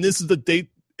happen, this is the date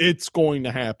it's going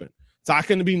to happen. It's not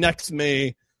going to be next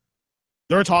May.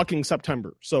 They're talking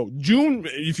September. So June,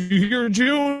 if you hear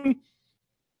June,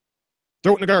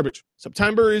 throw it in the garbage.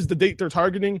 September is the date they're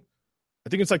targeting. I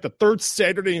think it's like the third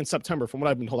Saturday in September from what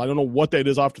I've been told. I don't know what that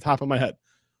is off the top of my head.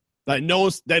 But I know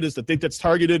that is the date that's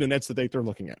targeted, and that's the date they're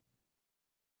looking at.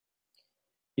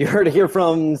 You heard it here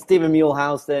from Stephen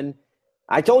Muehlhaus then.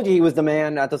 I told you he was the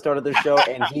man at the start of the show,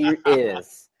 and he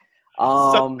is.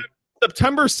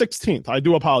 September 16th. I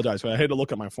do apologize, but I had to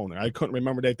look at my phone there. I couldn't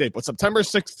remember that date. But September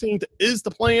 16th is the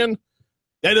plan.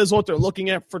 That is what they're looking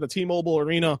at for the T-Mobile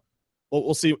Arena.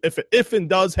 We'll see if it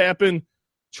does happen.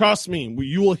 Trust me,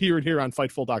 you will hear it here on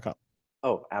Fightful.com.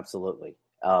 Oh, absolutely.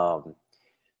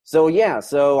 So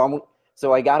yesterday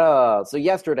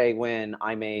when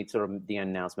I made sort of the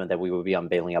announcement that we would be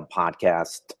unveiling a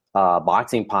podcast,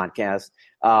 boxing podcast,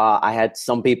 I had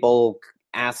some people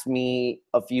ask me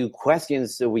a few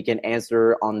questions so we can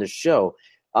answer on the show.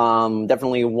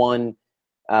 Definitely one,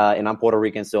 and I'm Puerto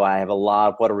Rican, so I have a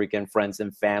lot of Puerto Rican friends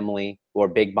and family who are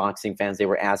big boxing fans. They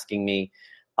were asking me,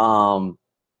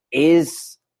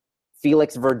 is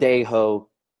Felix Verdejo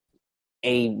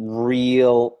a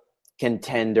real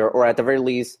contender, or at the very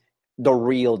least, the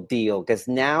real deal? Because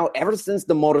now, ever since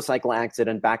the motorcycle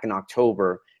accident back in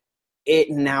October,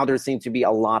 there seems to be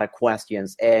a lot of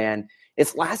questions. And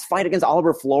his last fight against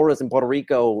Oliver Flores in Puerto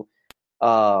Rico,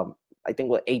 I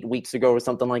think 8 weeks ago or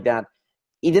something like that,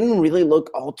 he didn't really look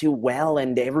all too well,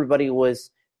 and everybody was,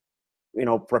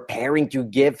 preparing to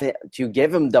give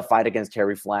him the fight against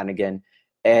Terry Flanagan.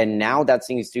 And now that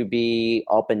seems to be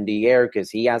up in the air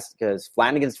because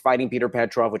Flanagan's fighting Peter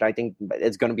Petrov, which I think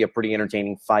is going to be a pretty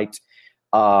entertaining fight.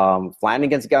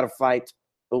 Flanagan's got a fight.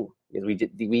 Oh,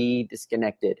 we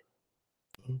disconnected.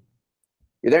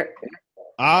 You there?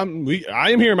 I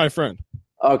am here, my friend.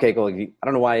 Okay, cool. I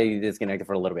don't know why you disconnected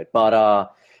for a little bit,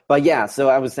 but yeah. So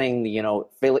I was saying,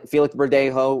 Felix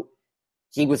Verdejo,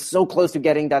 he was so close to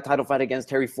getting that title fight against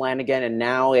Terry Flanagan, and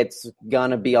now it's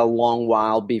gonna be a long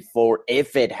while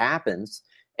if it happens.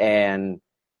 And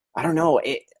I don't know.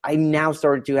 I now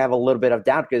started to have a little bit of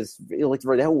doubt because Felix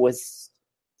Verdejo was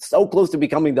so close to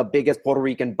becoming the biggest Puerto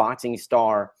Rican boxing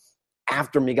star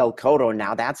after Miguel Cotto.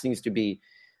 Now that seems to be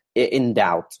in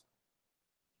doubt.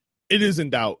 It is in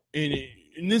doubt. And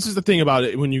this is the thing about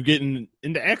it when you get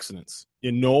into accidents.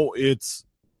 You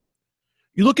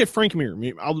look at Frank Mir.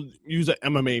 I'll use an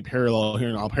MMA parallel here,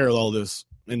 and I'll parallel this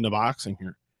into boxing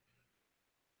here.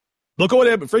 Look at what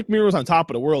happened. Frank Mir was on top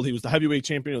of the world. He was the heavyweight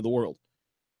champion of the world.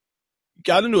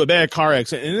 Got into a bad car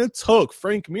accident, and it took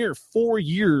Frank Mir 4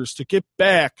 years to get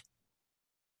back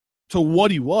to what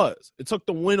he was. It took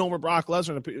the win over Brock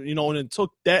Lesnar, and it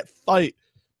took that fight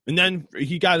And then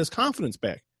he got his confidence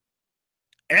back.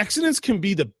 Accidents can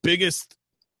be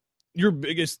your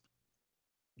biggest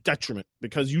detriment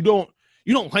because you don't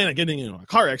plan on getting in a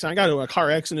car accident. I got into a car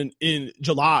accident in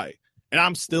July, and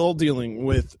I'm still dealing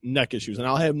with neck issues, and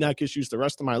I'll have neck issues the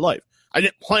rest of my life. I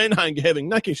didn't plan on having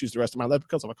neck issues the rest of my life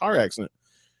because of a car accident.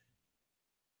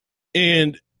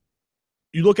 And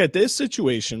you look at this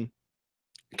situation,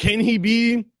 can he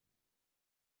be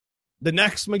the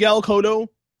next Miguel Cotto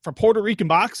for Puerto Rican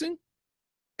boxing?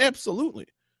 Absolutely.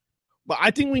 But I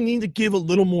think we need to give a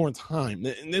little more time.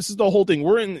 And this is the whole thing.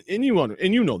 We're in, and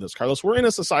you know this, Carlos, we're in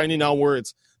a society now where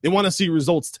they want to see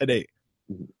results today.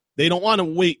 They don't want to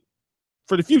wait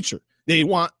for the future. They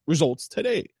want results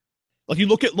today. Like you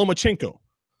look at Lomachenko,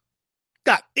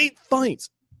 got 8 fights.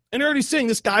 And they're already saying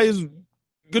this guy is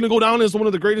going to go down as one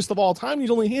of the greatest of all time. He's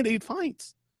only had 8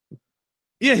 fights.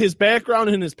 Yeah, his background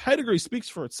and his pedigree speaks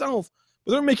for itself,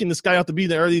 but they're making this guy out to be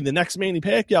the next Manny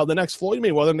Pacquiao, the next Floyd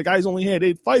Mayweather, and the guy's only had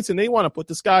 8 fights, and they want to put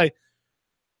this guy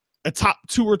a top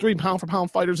 2 or 3 pound-for-pound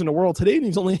fighters in the world today, and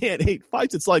he's only had 8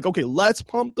 fights. It's like, okay, let's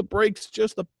pump the brakes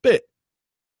just a bit.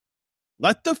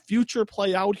 Let the future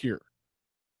play out here.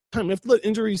 We have to let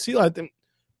injuries heal.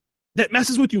 That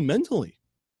messes with you mentally.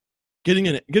 Getting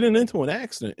into an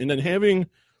accident and then having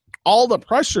all the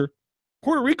pressure.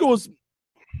 Puerto Rico is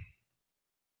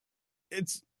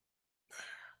it's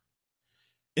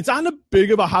on as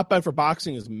big of a hotbed for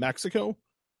boxing as Mexico.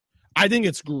 I think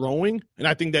it's growing, and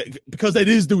I think that because it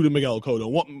is due to Miguel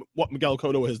Cotto, what Miguel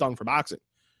Cotto has done for boxing.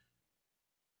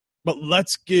 But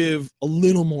let's give a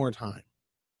little more time.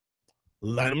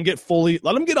 Let him get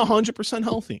 100%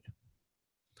 healthy.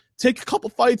 Take a couple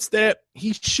fights that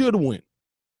he should win.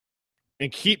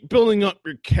 And keep building up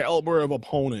your caliber of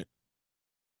opponent.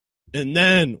 And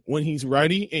then when he's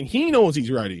ready, and he knows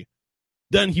he's ready,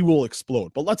 then he will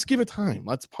explode. But let's give it time.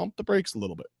 Let's pump the brakes a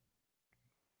little bit.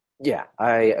 Yeah,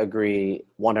 I agree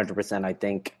 100%, I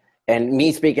think. And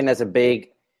me speaking as a big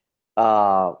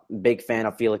fan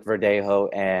of Felix Verdejo,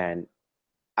 and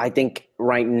I think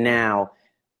right now,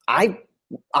 I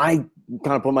kind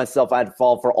of put myself at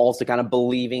fault for also kind of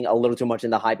believing a little too much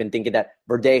in the hype and thinking that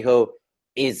Verdejo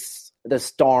is the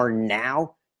star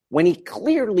now when he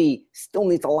clearly still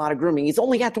needs a lot of grooming. He's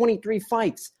only got 23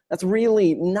 fights. That's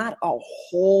really not a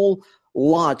whole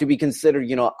lot to be considered,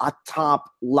 a top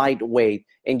lightweight.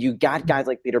 And you got guys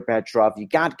like Peter Petrov. You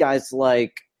got guys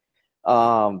like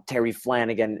Terry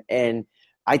Flanagan. And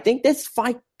I think this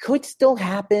fight could still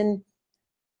happen.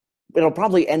 It'll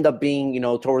probably end up being,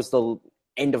 towards the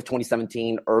end of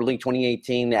 2017, early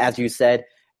 2018, as you said,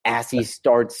 as he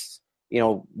starts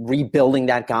rebuilding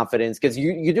that confidence, because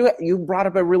you brought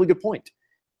up a really good point.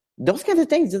 Those kinds of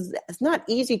things, it's not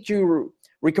easy to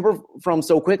recover from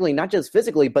so quickly, not just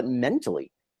physically, but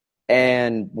mentally.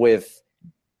 And with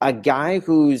a guy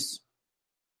who's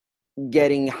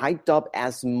getting hyped up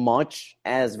as much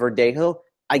as Verdejo,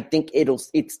 I think it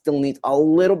still needs a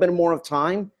little bit more of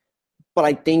time, but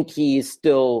I think he's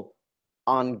still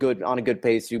on a good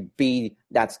pace to be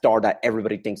that star that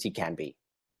everybody thinks he can be.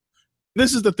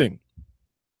 This is the thing.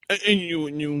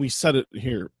 And we said it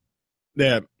here,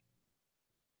 that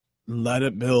let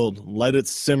it build, let it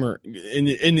simmer.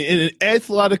 In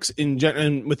athletics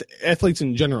and with athletes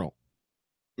in general,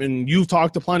 and you've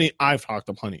talked to plenty, I've talked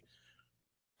to plenty.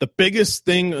 The biggest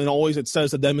thing, and always it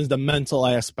says to them, is the mental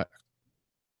aspect.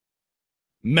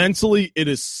 Mentally, it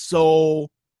is so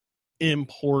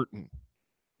important.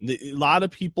 A lot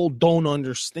of people don't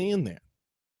understand that.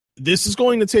 This is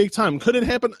going to take time. Could it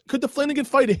happen? Could the Flanagan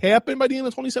fight happen by the end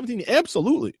of 2017?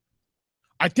 Absolutely.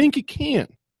 I think it can.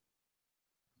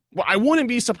 Well, I wouldn't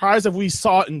be surprised if we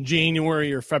saw it in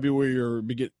January or February or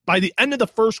by the end of the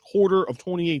first quarter of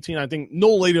 2018. I think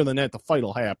no later than that, the fight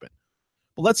will happen.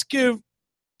 But let's give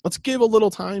a little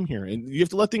time here, and you have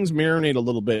to let things marinate a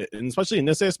little bit, and especially in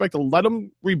this aspect, to let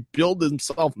him rebuild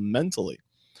himself mentally,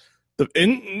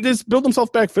 and just build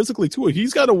himself back physically too.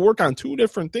 He's got to work on 2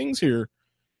 different things here.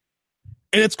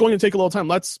 And it's going to take a little time.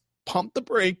 Let's pump the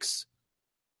brakes.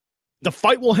 The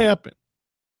fight will happen.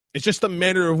 It's just a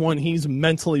matter of when he's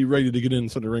mentally ready to get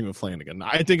into the ring with Flanagan.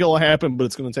 I think it'll happen, but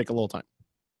it's going to take a little time.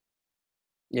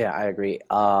 Yeah, I agree.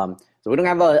 So we don't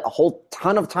have a whole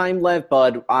ton of time left,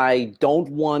 but I don't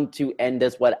want to end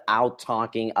this without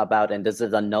talking about, and this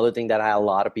is another thing that I had a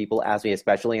lot of people ask me,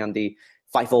 especially on the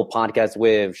Fightful podcast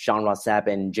with Sean Ross Sapp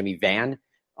and Jimmy Van.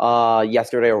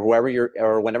 Yesterday or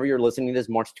whenever you're listening to this,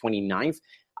 March 29th,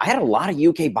 I had a lot of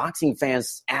UK boxing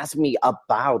fans ask me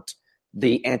about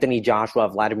the Anthony Joshua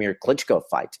Vladimir Klitschko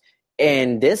fight.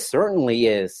 And this certainly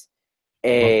is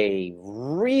a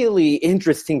really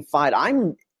interesting fight. I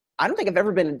don't think I've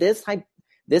ever been this hyped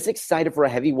this excited for a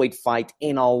heavyweight fight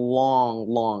in a long,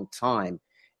 long time.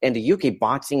 And the UK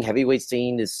boxing heavyweight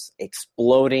scene is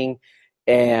exploding.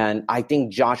 And I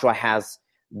think Joshua has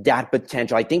that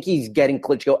potential. I think he's getting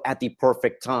Klitschko at the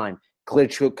perfect time.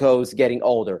 Klitschko's getting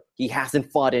older. He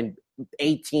hasn't fought in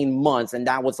 18 months, and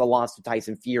that was a loss to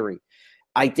Tyson Fury.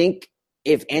 I think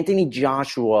if Anthony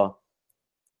Joshua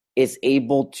is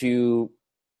able to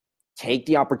take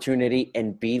the opportunity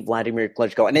and beat Vladimir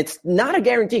Klitschko, and it's not a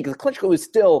guarantee because Klitschko is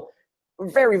still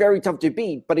very, very tough to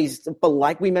beat, but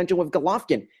like we mentioned with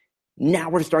Golovkin, now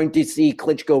we're starting to see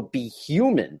Klitschko be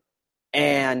human.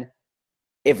 And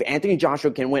if Anthony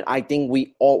Joshua can win, I think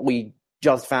we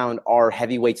just found our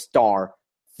heavyweight star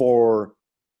for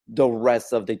the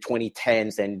rest of the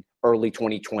 2010s and early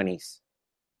 2020s.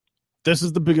 This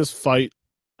is the biggest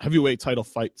heavyweight title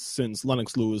fight since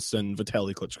Lennox Lewis and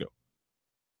Vitaly Klitschko.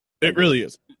 It really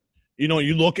is. You know,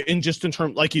 you look in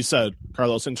terms, like you said,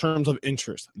 Carlos, in terms of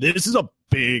interest, this is a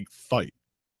big fight.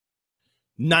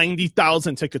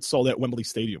 90,000 tickets sold at Wembley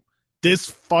Stadium. This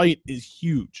fight is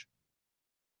huge.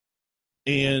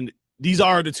 And these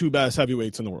are the two best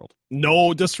heavyweights in the world.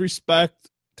 No disrespect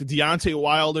to Deontay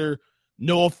Wilder.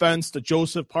 No offense to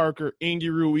Joseph Parker, Andy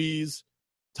Ruiz,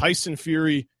 Tyson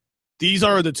Fury. These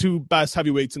are the two best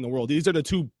heavyweights in the world. These are the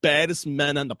two baddest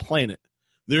men on the planet.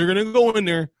 They're going to go in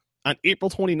there on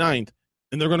April 29th,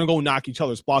 and they're going to go knock each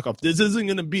other's block off. This isn't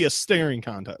going to be a staring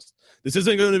contest. This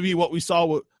isn't going to be what we saw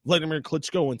with Vladimir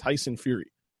Klitschko and Tyson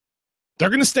Fury. They're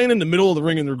going to stand in the middle of the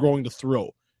ring, and they're going to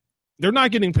throw. They're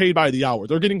not getting paid by the hour.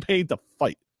 They're getting paid to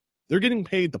fight. They're getting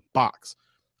paid to box.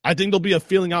 I think there'll be a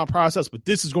feeling out process, but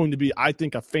this is going to be, I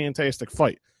think, a fantastic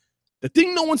fight. The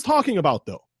thing no one's talking about,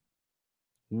 though,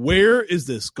 where is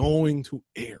this going to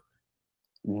air?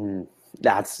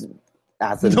 That's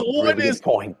a really good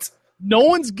point. No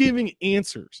one's giving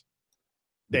answers.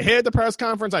 They had the press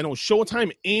conference. I know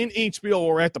Showtime and HBO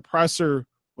were at the presser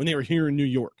when they were here in New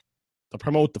York to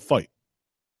promote the fight.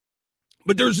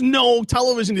 But there's no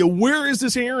television deal. Where is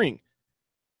this airing?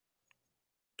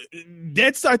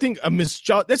 That's, I think, that's a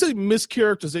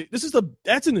mischaracterization.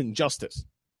 That's an injustice.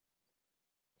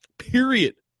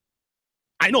 Period.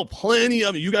 I know plenty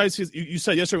of you guys. You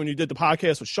said yesterday when you did the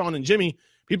podcast with Sean and Jimmy,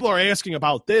 people are asking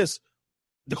about this.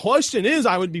 The question is,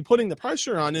 I would be putting the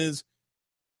pressure on is,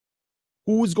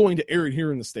 who is going to air it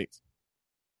here in the States?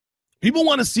 People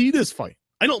want to see this fight.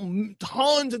 I know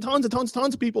tons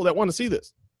of people that want to see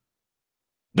this.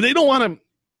 But they don't want to.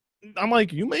 I'm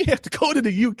like, you may have to go to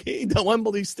the UK, to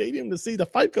Wembley Stadium, to see the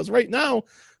fight, because right now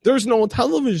there's no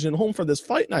television home for this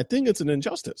fight, and I think it's an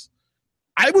injustice.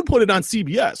 I would put it on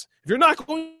CBS. If you're not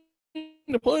going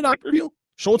to put it on preview,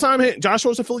 Showtime,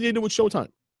 Joshua's affiliated with Showtime.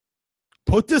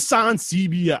 Put this on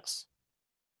CBS.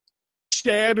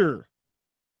 Shatter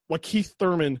what Keith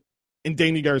Thurman and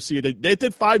Danny Garcia did. They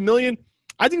did $5 million.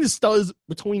 I think this does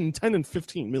between 10 and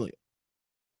 15 million.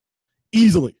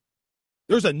 Easily.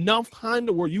 There's enough time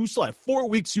to where you still have 4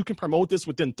 weeks. You can promote this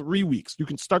within 3 weeks. You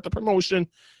can start the promotion,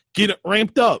 get it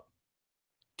ramped up,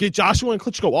 get Joshua and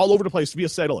Klitschko all over the place to be a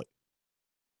satellite.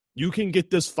 You can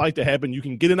get this fight to happen. You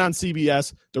can get it on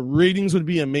CBS. The ratings would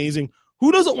be amazing.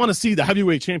 Who doesn't want to see the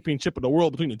heavyweight championship of the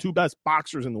world between the two best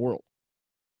boxers in the world?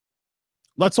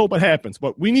 Let's hope it happens.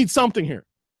 But we need something here.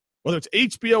 Whether it's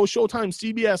HBO, Showtime,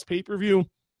 CBS, pay-per-view,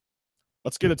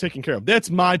 let's get it taken care of. That's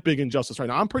my big injustice right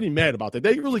now. I'm pretty mad about that.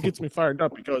 That really gets me fired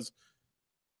up because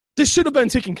this should have been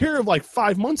taken care of like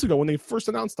 5 months ago when they first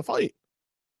announced the fight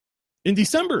in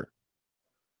December.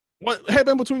 What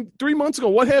happened between 3 months ago?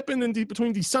 What happened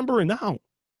between December and now?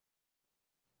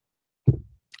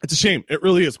 It's a shame. It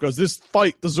really is, because this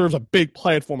fight deserves a big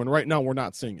platform, and right now we're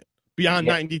not seeing it. Beyond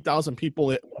 90,000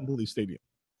 people at Wembley Stadium.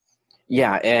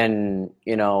 Yeah, and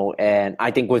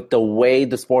I think with the way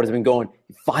the sport has been going,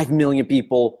 5 million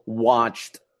people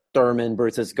watched Thurman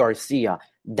versus Garcia.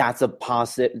 That's a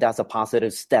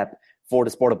positive step for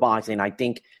the sport of boxing. I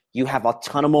think you have a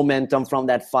ton of momentum from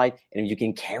that fight, and if you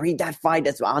can carry that fight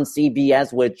that's on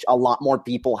CBS, which a lot more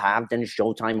people have than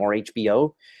Showtime or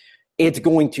HBO, it's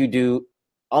going to do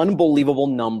unbelievable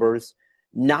numbers.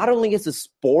 Not only is the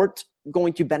sport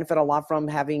going to benefit a lot from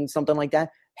having something like that,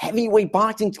 heavyweight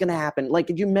boxing is going to happen. Like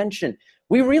you mentioned,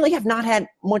 we really have not had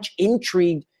much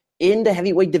intrigue in the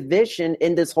heavyweight division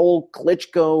in this whole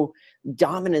Klitschko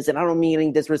dominance. And I don't mean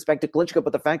any disrespect to Klitschko,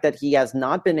 but the fact that he has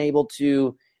not been able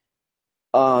to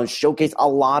showcase a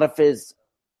lot of his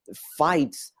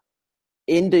fights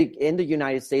in the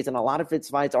United States, and a lot of his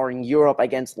fights are in Europe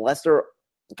against lesser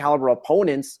caliber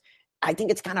opponents. I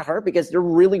think it's kind of hurt because there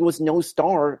really was no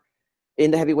star in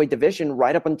the heavyweight division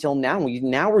right up until now.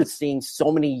 Now we're seeing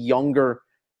so many younger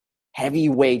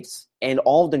heavyweights and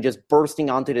all of them just bursting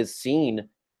onto the scene,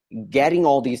 getting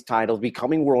all these titles,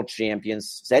 becoming world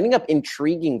champions, setting up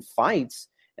intriguing fights.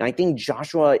 And I think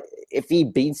Joshua, if he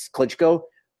beats Klitschko,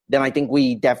 then I think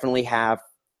we definitely have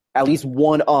at least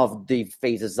one of the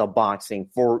phases of boxing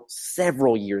for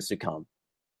several years to come.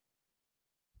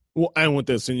 Well, and with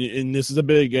this, and this is a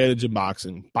big adage in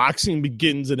boxing. Boxing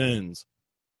begins and ends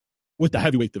with the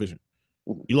heavyweight division.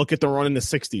 You look at the run in the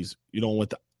 60s,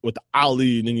 with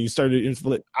Ali, and then you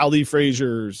started Ali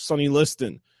Frazier, Sonny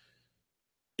Liston,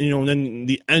 and then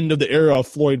the end of the era of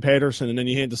Floyd Patterson, and then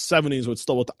you had the 70s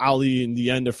with Ali and the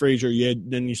end of Frazier.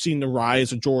 Then you've seen the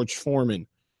rise of George Foreman,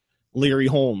 Larry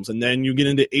Holmes, and then you get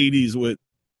into 80s with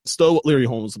Larry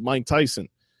Holmes, Mike Tyson.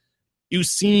 You've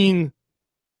seen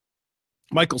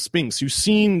Michael Spinks. You've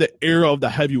seen the era of the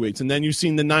heavyweights, and then you've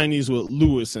seen the 90s with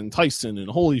Lewis and Tyson and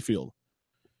Holyfield.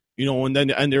 And then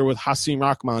end there with Hasim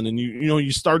Rahman, and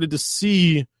you started to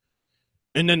see,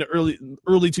 and then the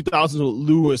early 2000s with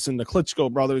Lewis and the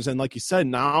Klitschko brothers, and like you said,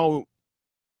 now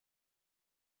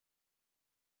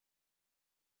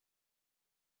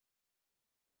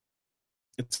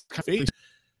it's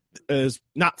as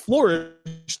not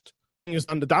flourished, is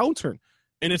on the downturn.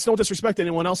 And it's no disrespect to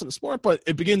anyone else in the sport, but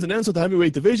it begins and ends with the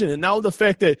heavyweight division. And now the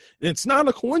fact that it's not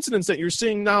a coincidence that you're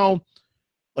seeing now,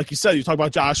 like you said, you talk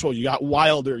about Joshua, you got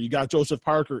Wilder, you got Joseph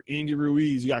Parker, Andy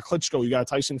Ruiz, you got Klitschko, you got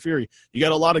Tyson Fury. You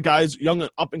got a lot of guys, young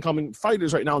and up-and-coming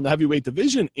fighters right now in the heavyweight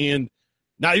division. And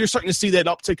now you're starting to see that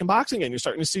uptick in boxing, and you're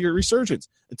starting to see a resurgence.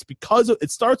 It's because it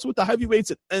starts with the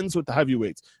heavyweights, it ends with the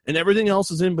heavyweights. And everything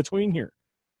else is in between here.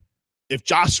 If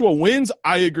Joshua wins,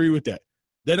 I agree with that.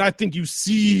 Then I think you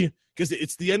see, because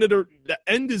it's the end of the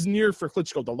end is near for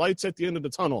Klitschko. The light's at the end of the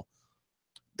tunnel.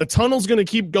 The tunnel's going to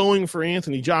keep going for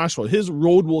Anthony Joshua. His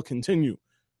road will continue.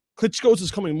 Klitschko's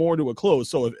is coming more to a close.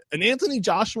 So if an Anthony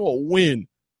Joshua win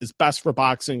is best for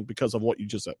boxing because of what you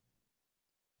just said.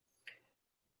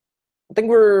 I think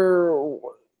we're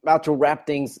about to wrap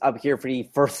things up here for the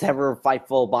first ever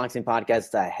Fightful Boxing Podcast.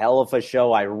 It's a hell of a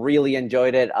show. I really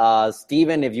enjoyed it.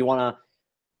 Steven, if you want to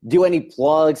do any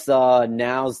plugs,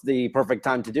 now's the perfect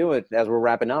time to do it as we're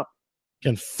wrapping up.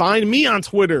 You can find me on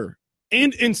Twitter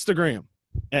and Instagram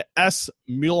at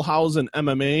S.Muehlhausen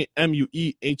MMA,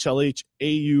 MUEHLHAUSEN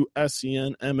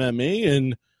MMA.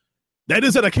 And that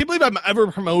is it. I can't believe I'm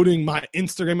ever promoting my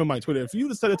Instagram and my Twitter. If you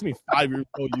would have said it to me 5 years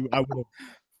ago,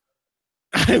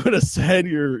 I would have said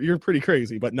you're pretty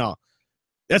crazy. But no,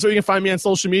 that's where you can find me on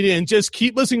social media. And just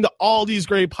keep listening to all these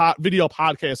great video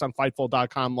podcasts on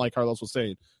Fightful.com, like Carlos was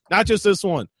saying. Not just this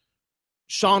one.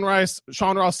 Sean Ross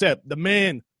Sapp, the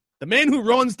man who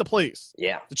runs the place.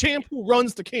 Yeah. The champ who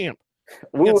runs the camp.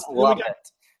 We love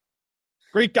it.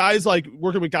 Great guys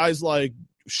working with guys like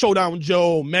Showdown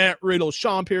Joe, Matt Riddle,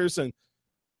 Sean Pearson.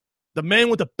 The man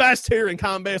with the best hair in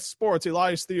combat sports,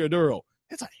 Elias Theodoro.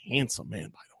 That's a handsome man,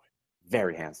 by the way.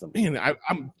 Very handsome. Man,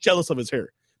 I'm jealous of his hair.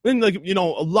 Then, a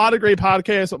lot of great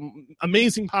podcasts,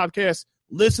 amazing podcasts.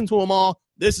 Listen to them all.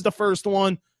 This is the first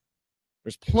one.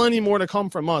 There's plenty more to come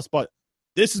from us, but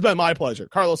this has been my pleasure.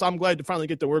 Carlos, I'm glad to finally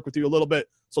get to work with you a little bit.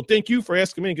 So thank you for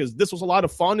asking me, because this was a lot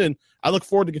of fun, and I look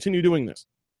forward to continue doing this.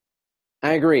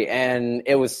 I agree, and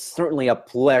it was certainly a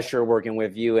pleasure working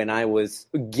with you, and I was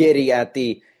giddy at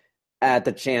the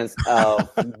chance of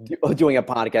doing a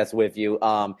podcast with you.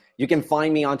 You can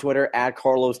find me on Twitter at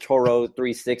Carlos Toro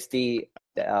 360,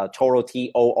 Toro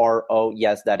Toro.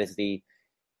 Yes, that is the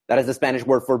Spanish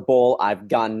word for bull. I've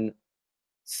gotten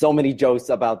so many jokes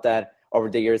about that over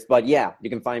the years, but yeah, you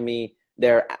can find me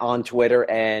there on Twitter,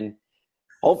 and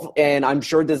I'm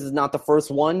sure this is not the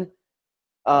first one.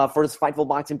 First Fightful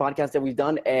Boxing podcast that we've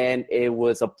done, and it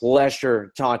was a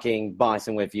pleasure talking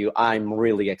boxing with you. I'm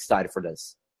really excited for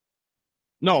this.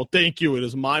 No, thank you. It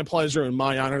is my pleasure and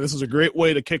my honor. This is a great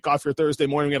way to kick off your Thursday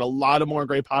morning. We got a lot of more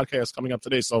great podcasts coming up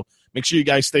today, so make sure you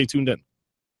guys stay tuned in.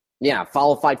 Yeah,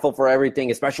 follow Fightful for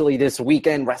everything, especially this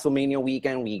weekend, WrestleMania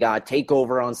weekend. We got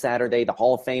TakeOver on Saturday, the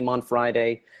Hall of Fame on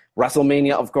Friday,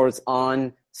 WrestleMania, of course,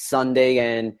 on Sunday,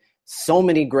 and so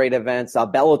many great events.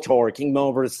 Bellator, King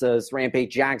Mo versus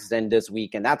Rampage Jackson this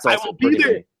weekend. That's also pretty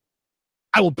big.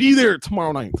 I will be there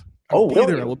tomorrow night. I will be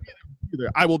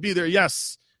there. I will be there.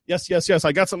 Yes.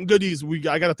 I got some goodies.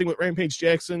 I got a thing with Rampage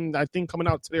Jackson, I think, coming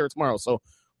out today or tomorrow. So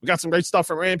we got some great stuff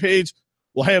from Rampage.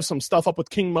 We'll have some stuff up with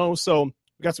King Mo. So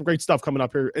we got some great stuff coming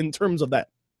up here in terms of that.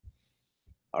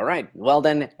 All right. Well,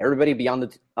 then, everybody be on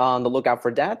the lookout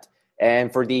for that.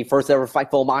 And for the first ever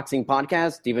Fightful Boxing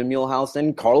podcast, Steven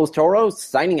Muehlhausen, Carlos Toro,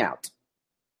 signing out.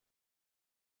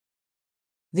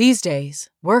 These days,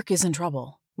 work is in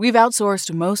trouble. We've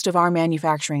outsourced most of our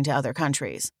manufacturing to other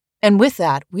countries. And with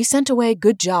that, we sent away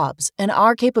good jobs and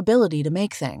our capability to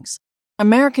make things.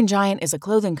 American Giant is a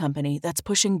clothing company that's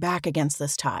pushing back against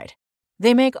this tide.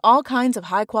 They make all kinds of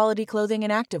high-quality clothing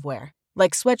and activewear,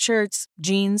 like sweatshirts,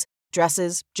 jeans,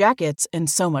 dresses, jackets, and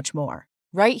so much more,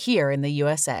 right here in the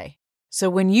USA. So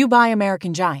when you buy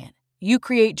American Giant, you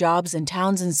create jobs in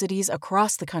towns and cities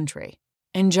across the country.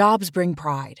 And jobs bring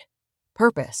pride,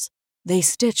 purpose. They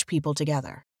stitch people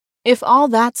together. If all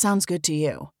that sounds good to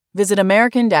you, visit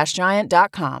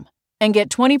American-Giant.com and get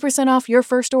 20% off your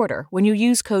first order when you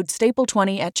use code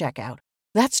STAPLE20 at checkout.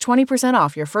 That's 20%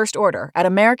 off your first order at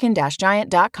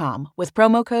American-Giant.com with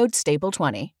promo code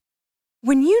STAPLE20.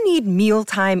 When you need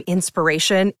mealtime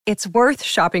inspiration, it's worth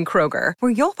shopping Kroger,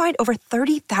 where you'll find over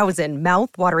 30,000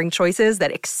 mouth-watering choices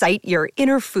that excite your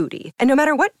inner foodie. And no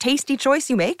matter what tasty choice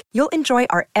you make, you'll enjoy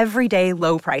our everyday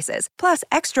low prices, plus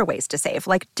extra ways to save,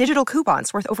 like digital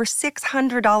coupons worth over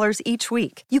 $600 each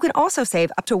week. You can also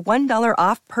save up to $1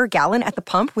 off per gallon at the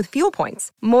pump with fuel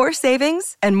points. More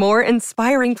savings and more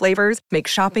inspiring flavors make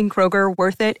shopping Kroger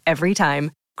worth it every time.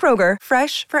 Kroger,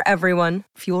 fresh for everyone.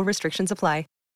 Fuel restrictions apply.